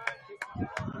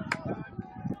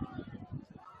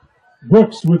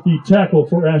 Brooks with the tackle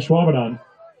for Ashwaubenon.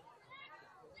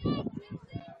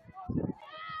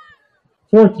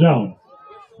 Fourth down.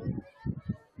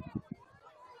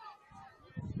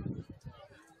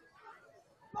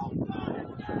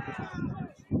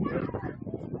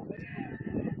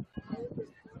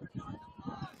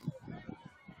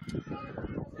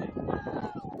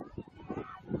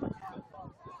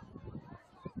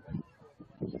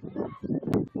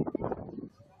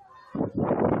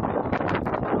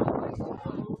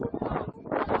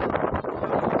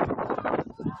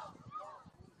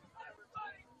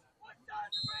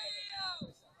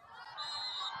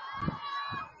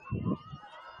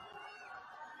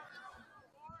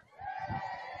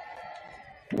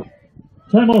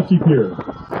 Timeout to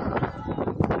Pere.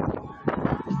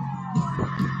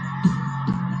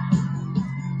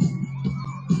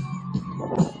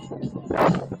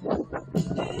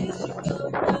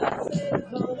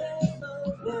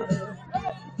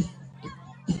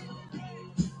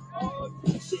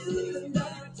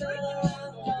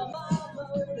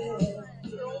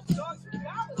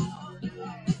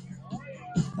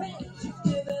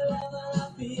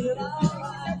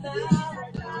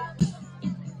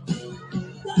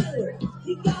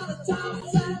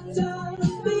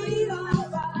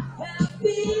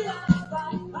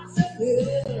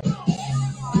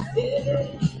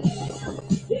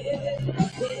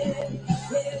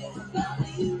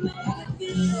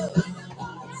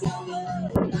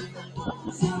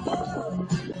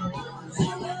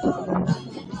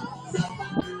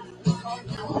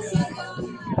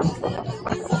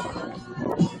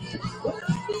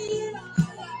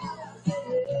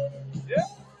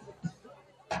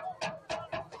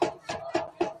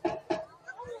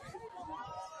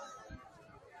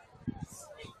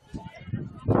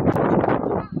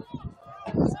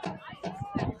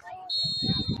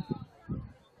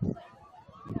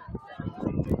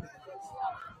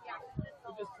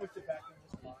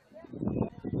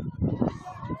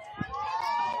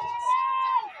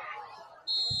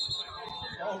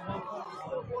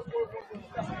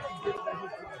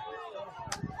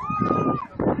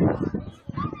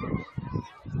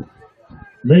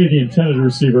 May, the intended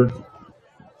receiver.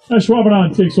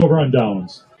 Ashwaubenon takes over on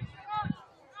downs.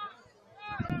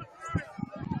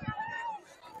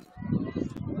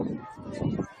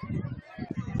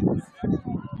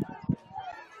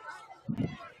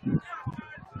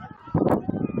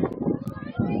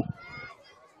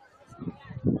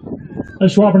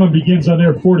 Ashwaubenon begins on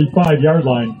their 45-yard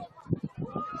line.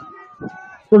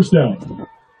 First down.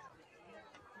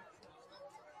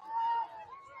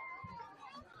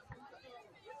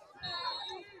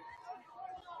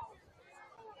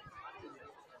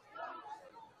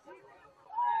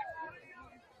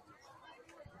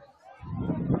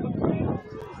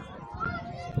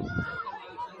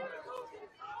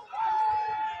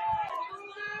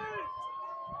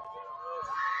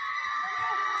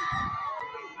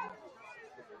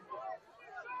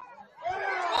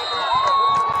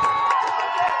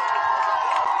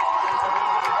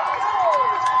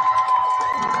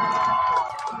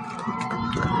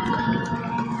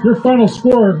 Your final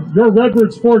score, your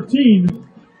Redbirds 14,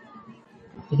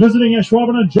 visiting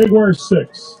Ashwaubenon Jaguars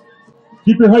 6.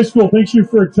 Keep your high school. Thanks you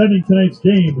for attending tonight's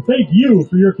game. Thank you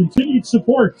for your continued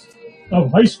support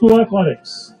of high school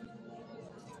athletics.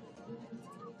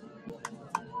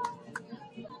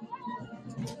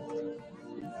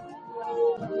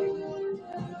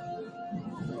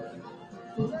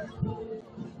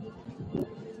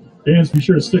 Fans, be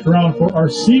sure to stick around for our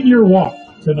senior walk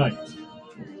tonight.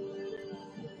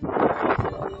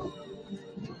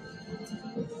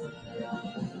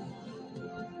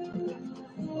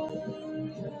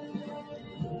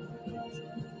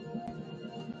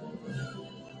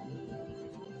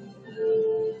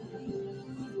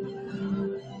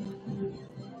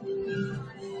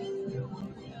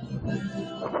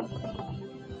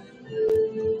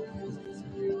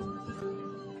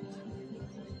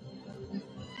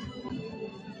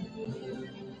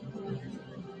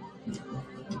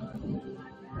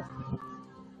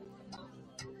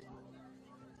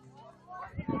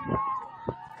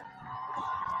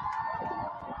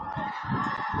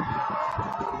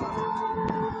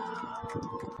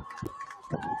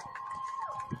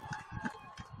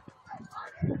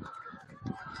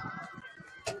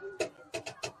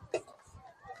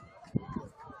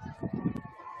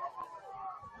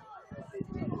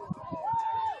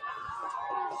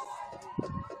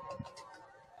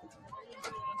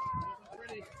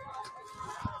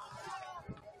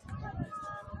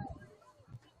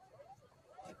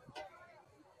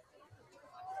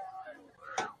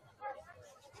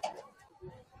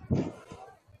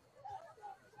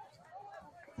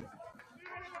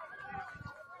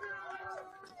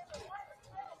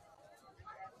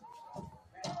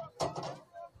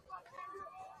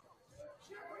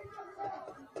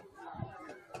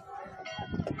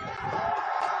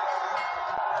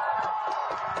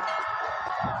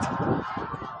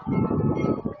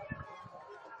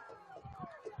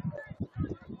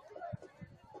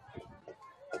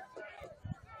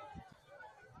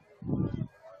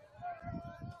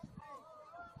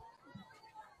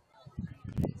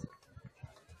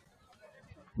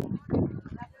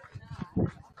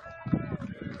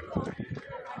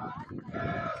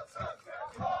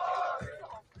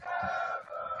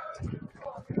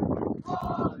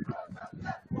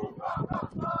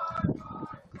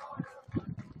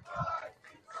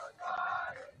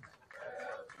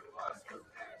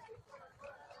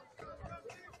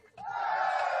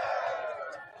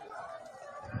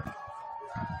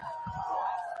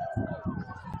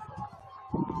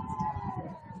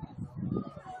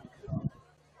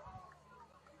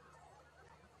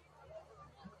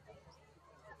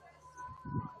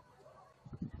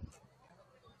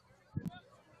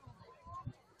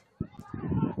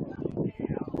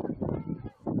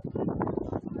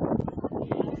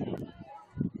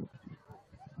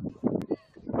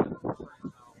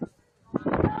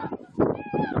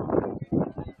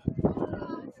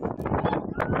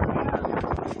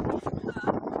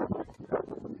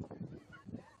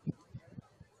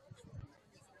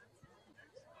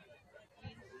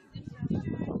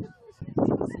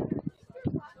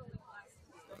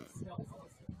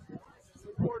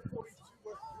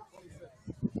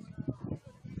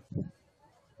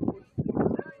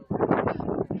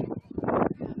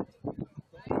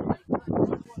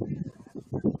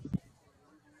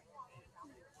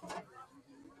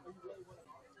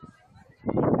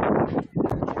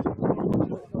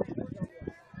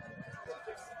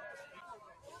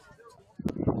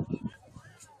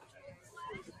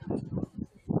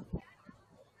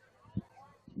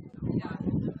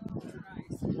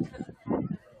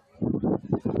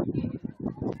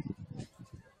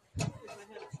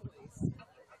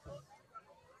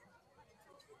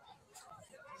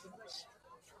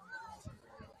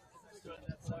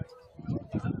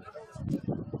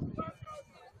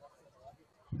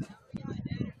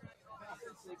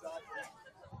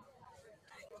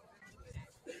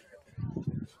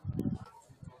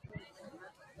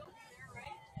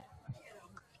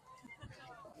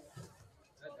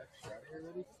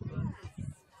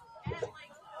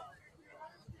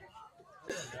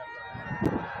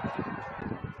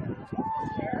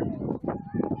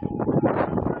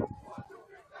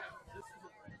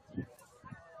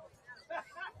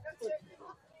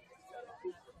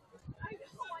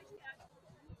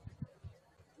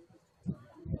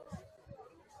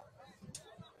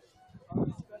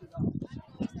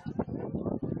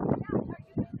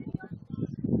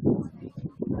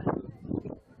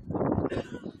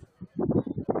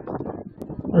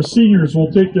 Our seniors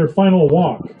will take their final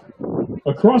walk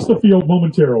across the field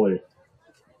momentarily.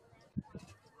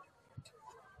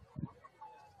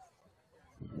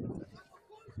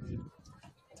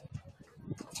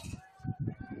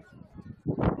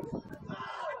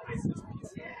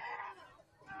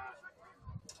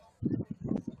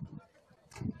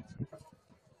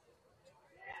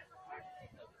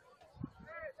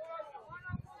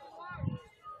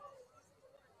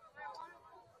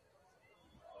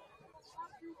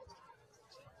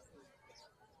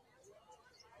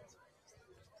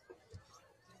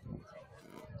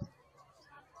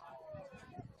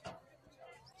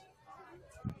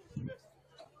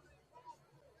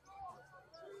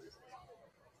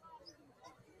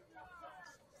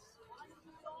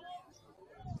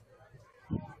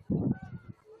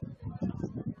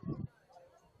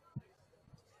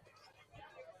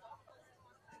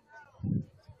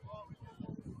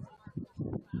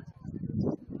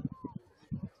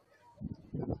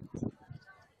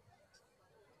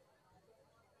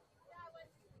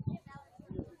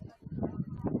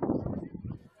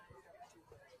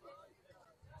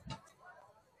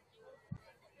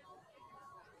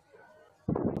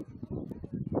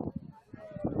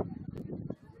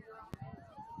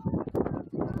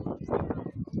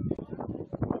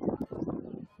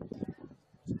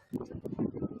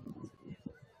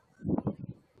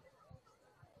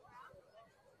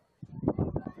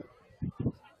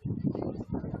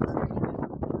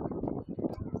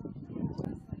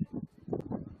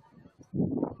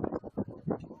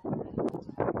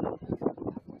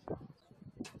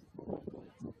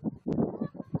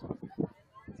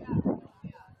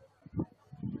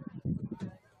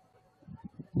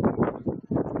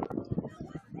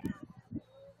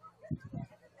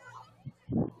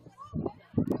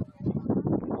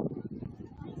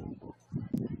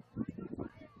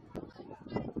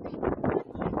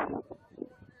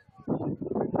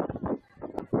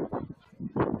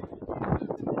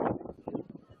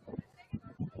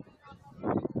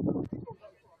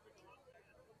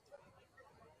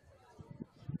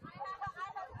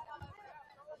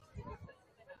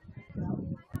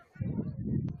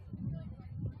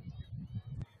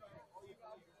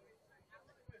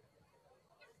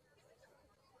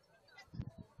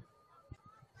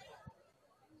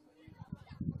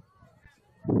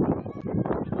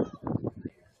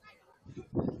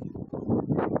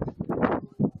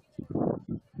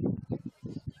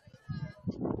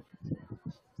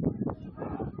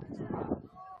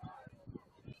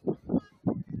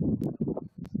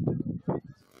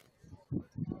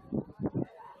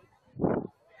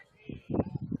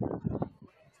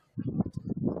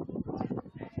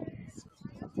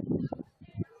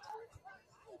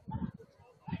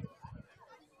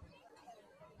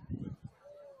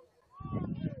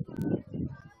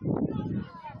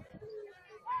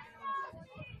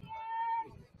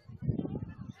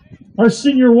 Our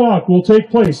senior walk will take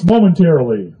place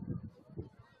momentarily.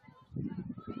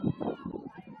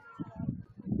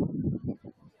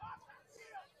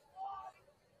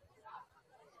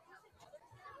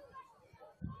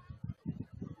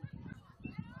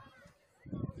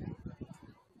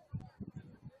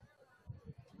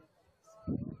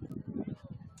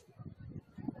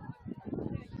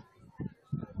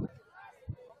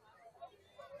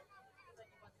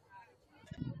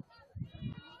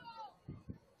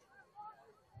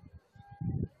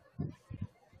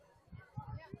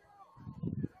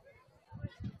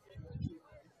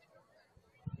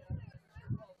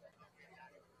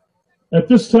 At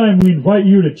this time, we invite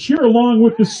you to cheer along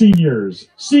with the seniors.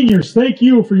 Seniors, thank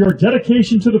you for your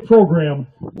dedication to the program,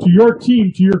 to your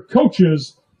team, to your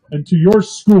coaches, and to your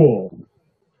school.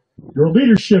 Your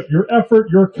leadership, your effort,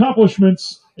 your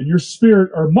accomplishments, and your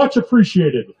spirit are much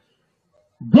appreciated.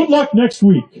 Good luck next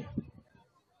week.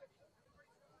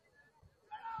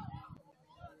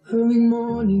 Early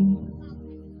morning,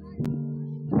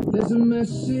 there's a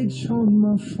message on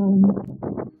my phone.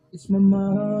 It's my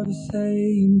mother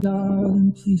saying,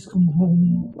 darling, please come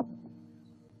home.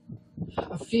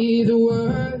 I fear the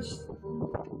worst,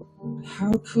 but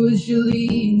how could you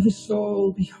leave us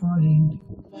all behind?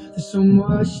 There's so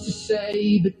much to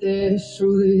say, but there's so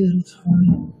little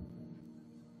time.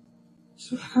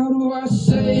 So how do I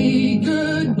say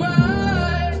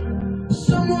goodbye to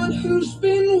someone who's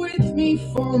been with me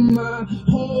for my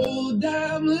whole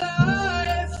damn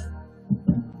life?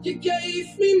 You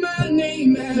gave me my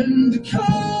name and the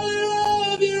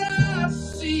color of your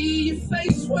eyes. See your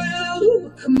face when I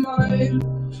look at mine.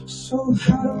 So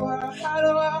how do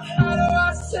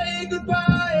I say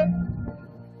goodbye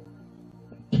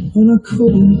when I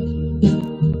couldn't?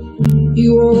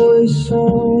 You always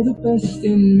saw the best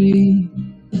in me.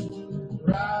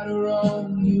 Right or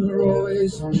wrong, you're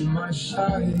always on my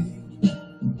side.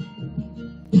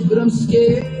 But I'm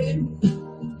scared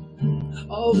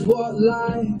of what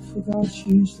life without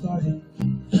you's like.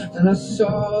 And I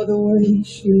saw the way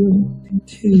she looked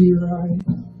into your eyes.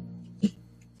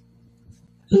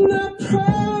 And I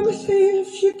promise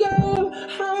if you go,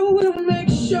 I will make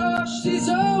sure she's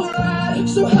alright.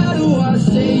 So how do I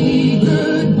say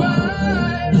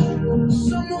goodbye?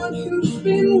 Someone who's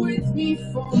been with me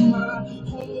for my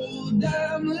whole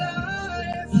damn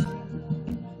life.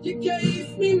 You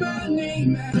gave me my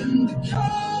name and the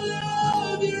color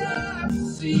of your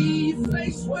eyes. See your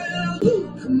face when I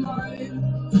look at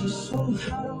mine. So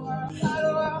how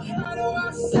do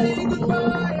I say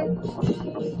goodbye?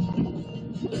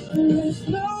 There's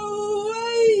no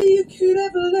way you could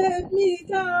ever let me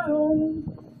down.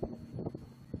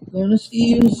 Gonna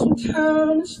steal some time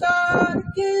and start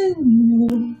again.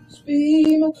 You'll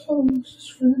be my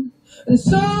closest friend. And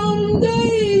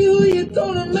someday you're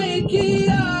gonna make it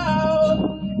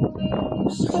out.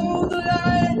 Just hold the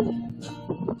light.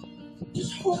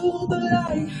 Just hold the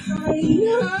light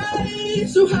high.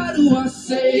 So how do I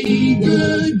say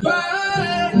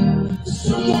goodbye to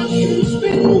someone who's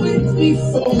been with me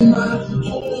for my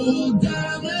whole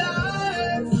damn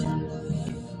life?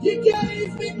 You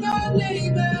gave me my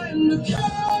name and the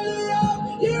color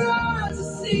of your eyes.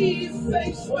 I see your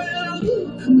face when I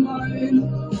look at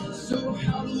mine. So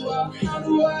how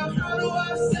do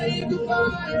I say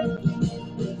goodbye?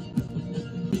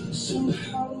 So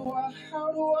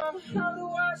how do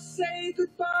I say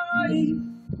goodbye?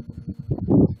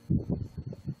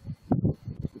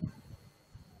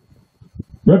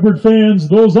 Redbird fans,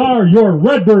 those are your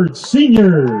Redbird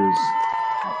seniors.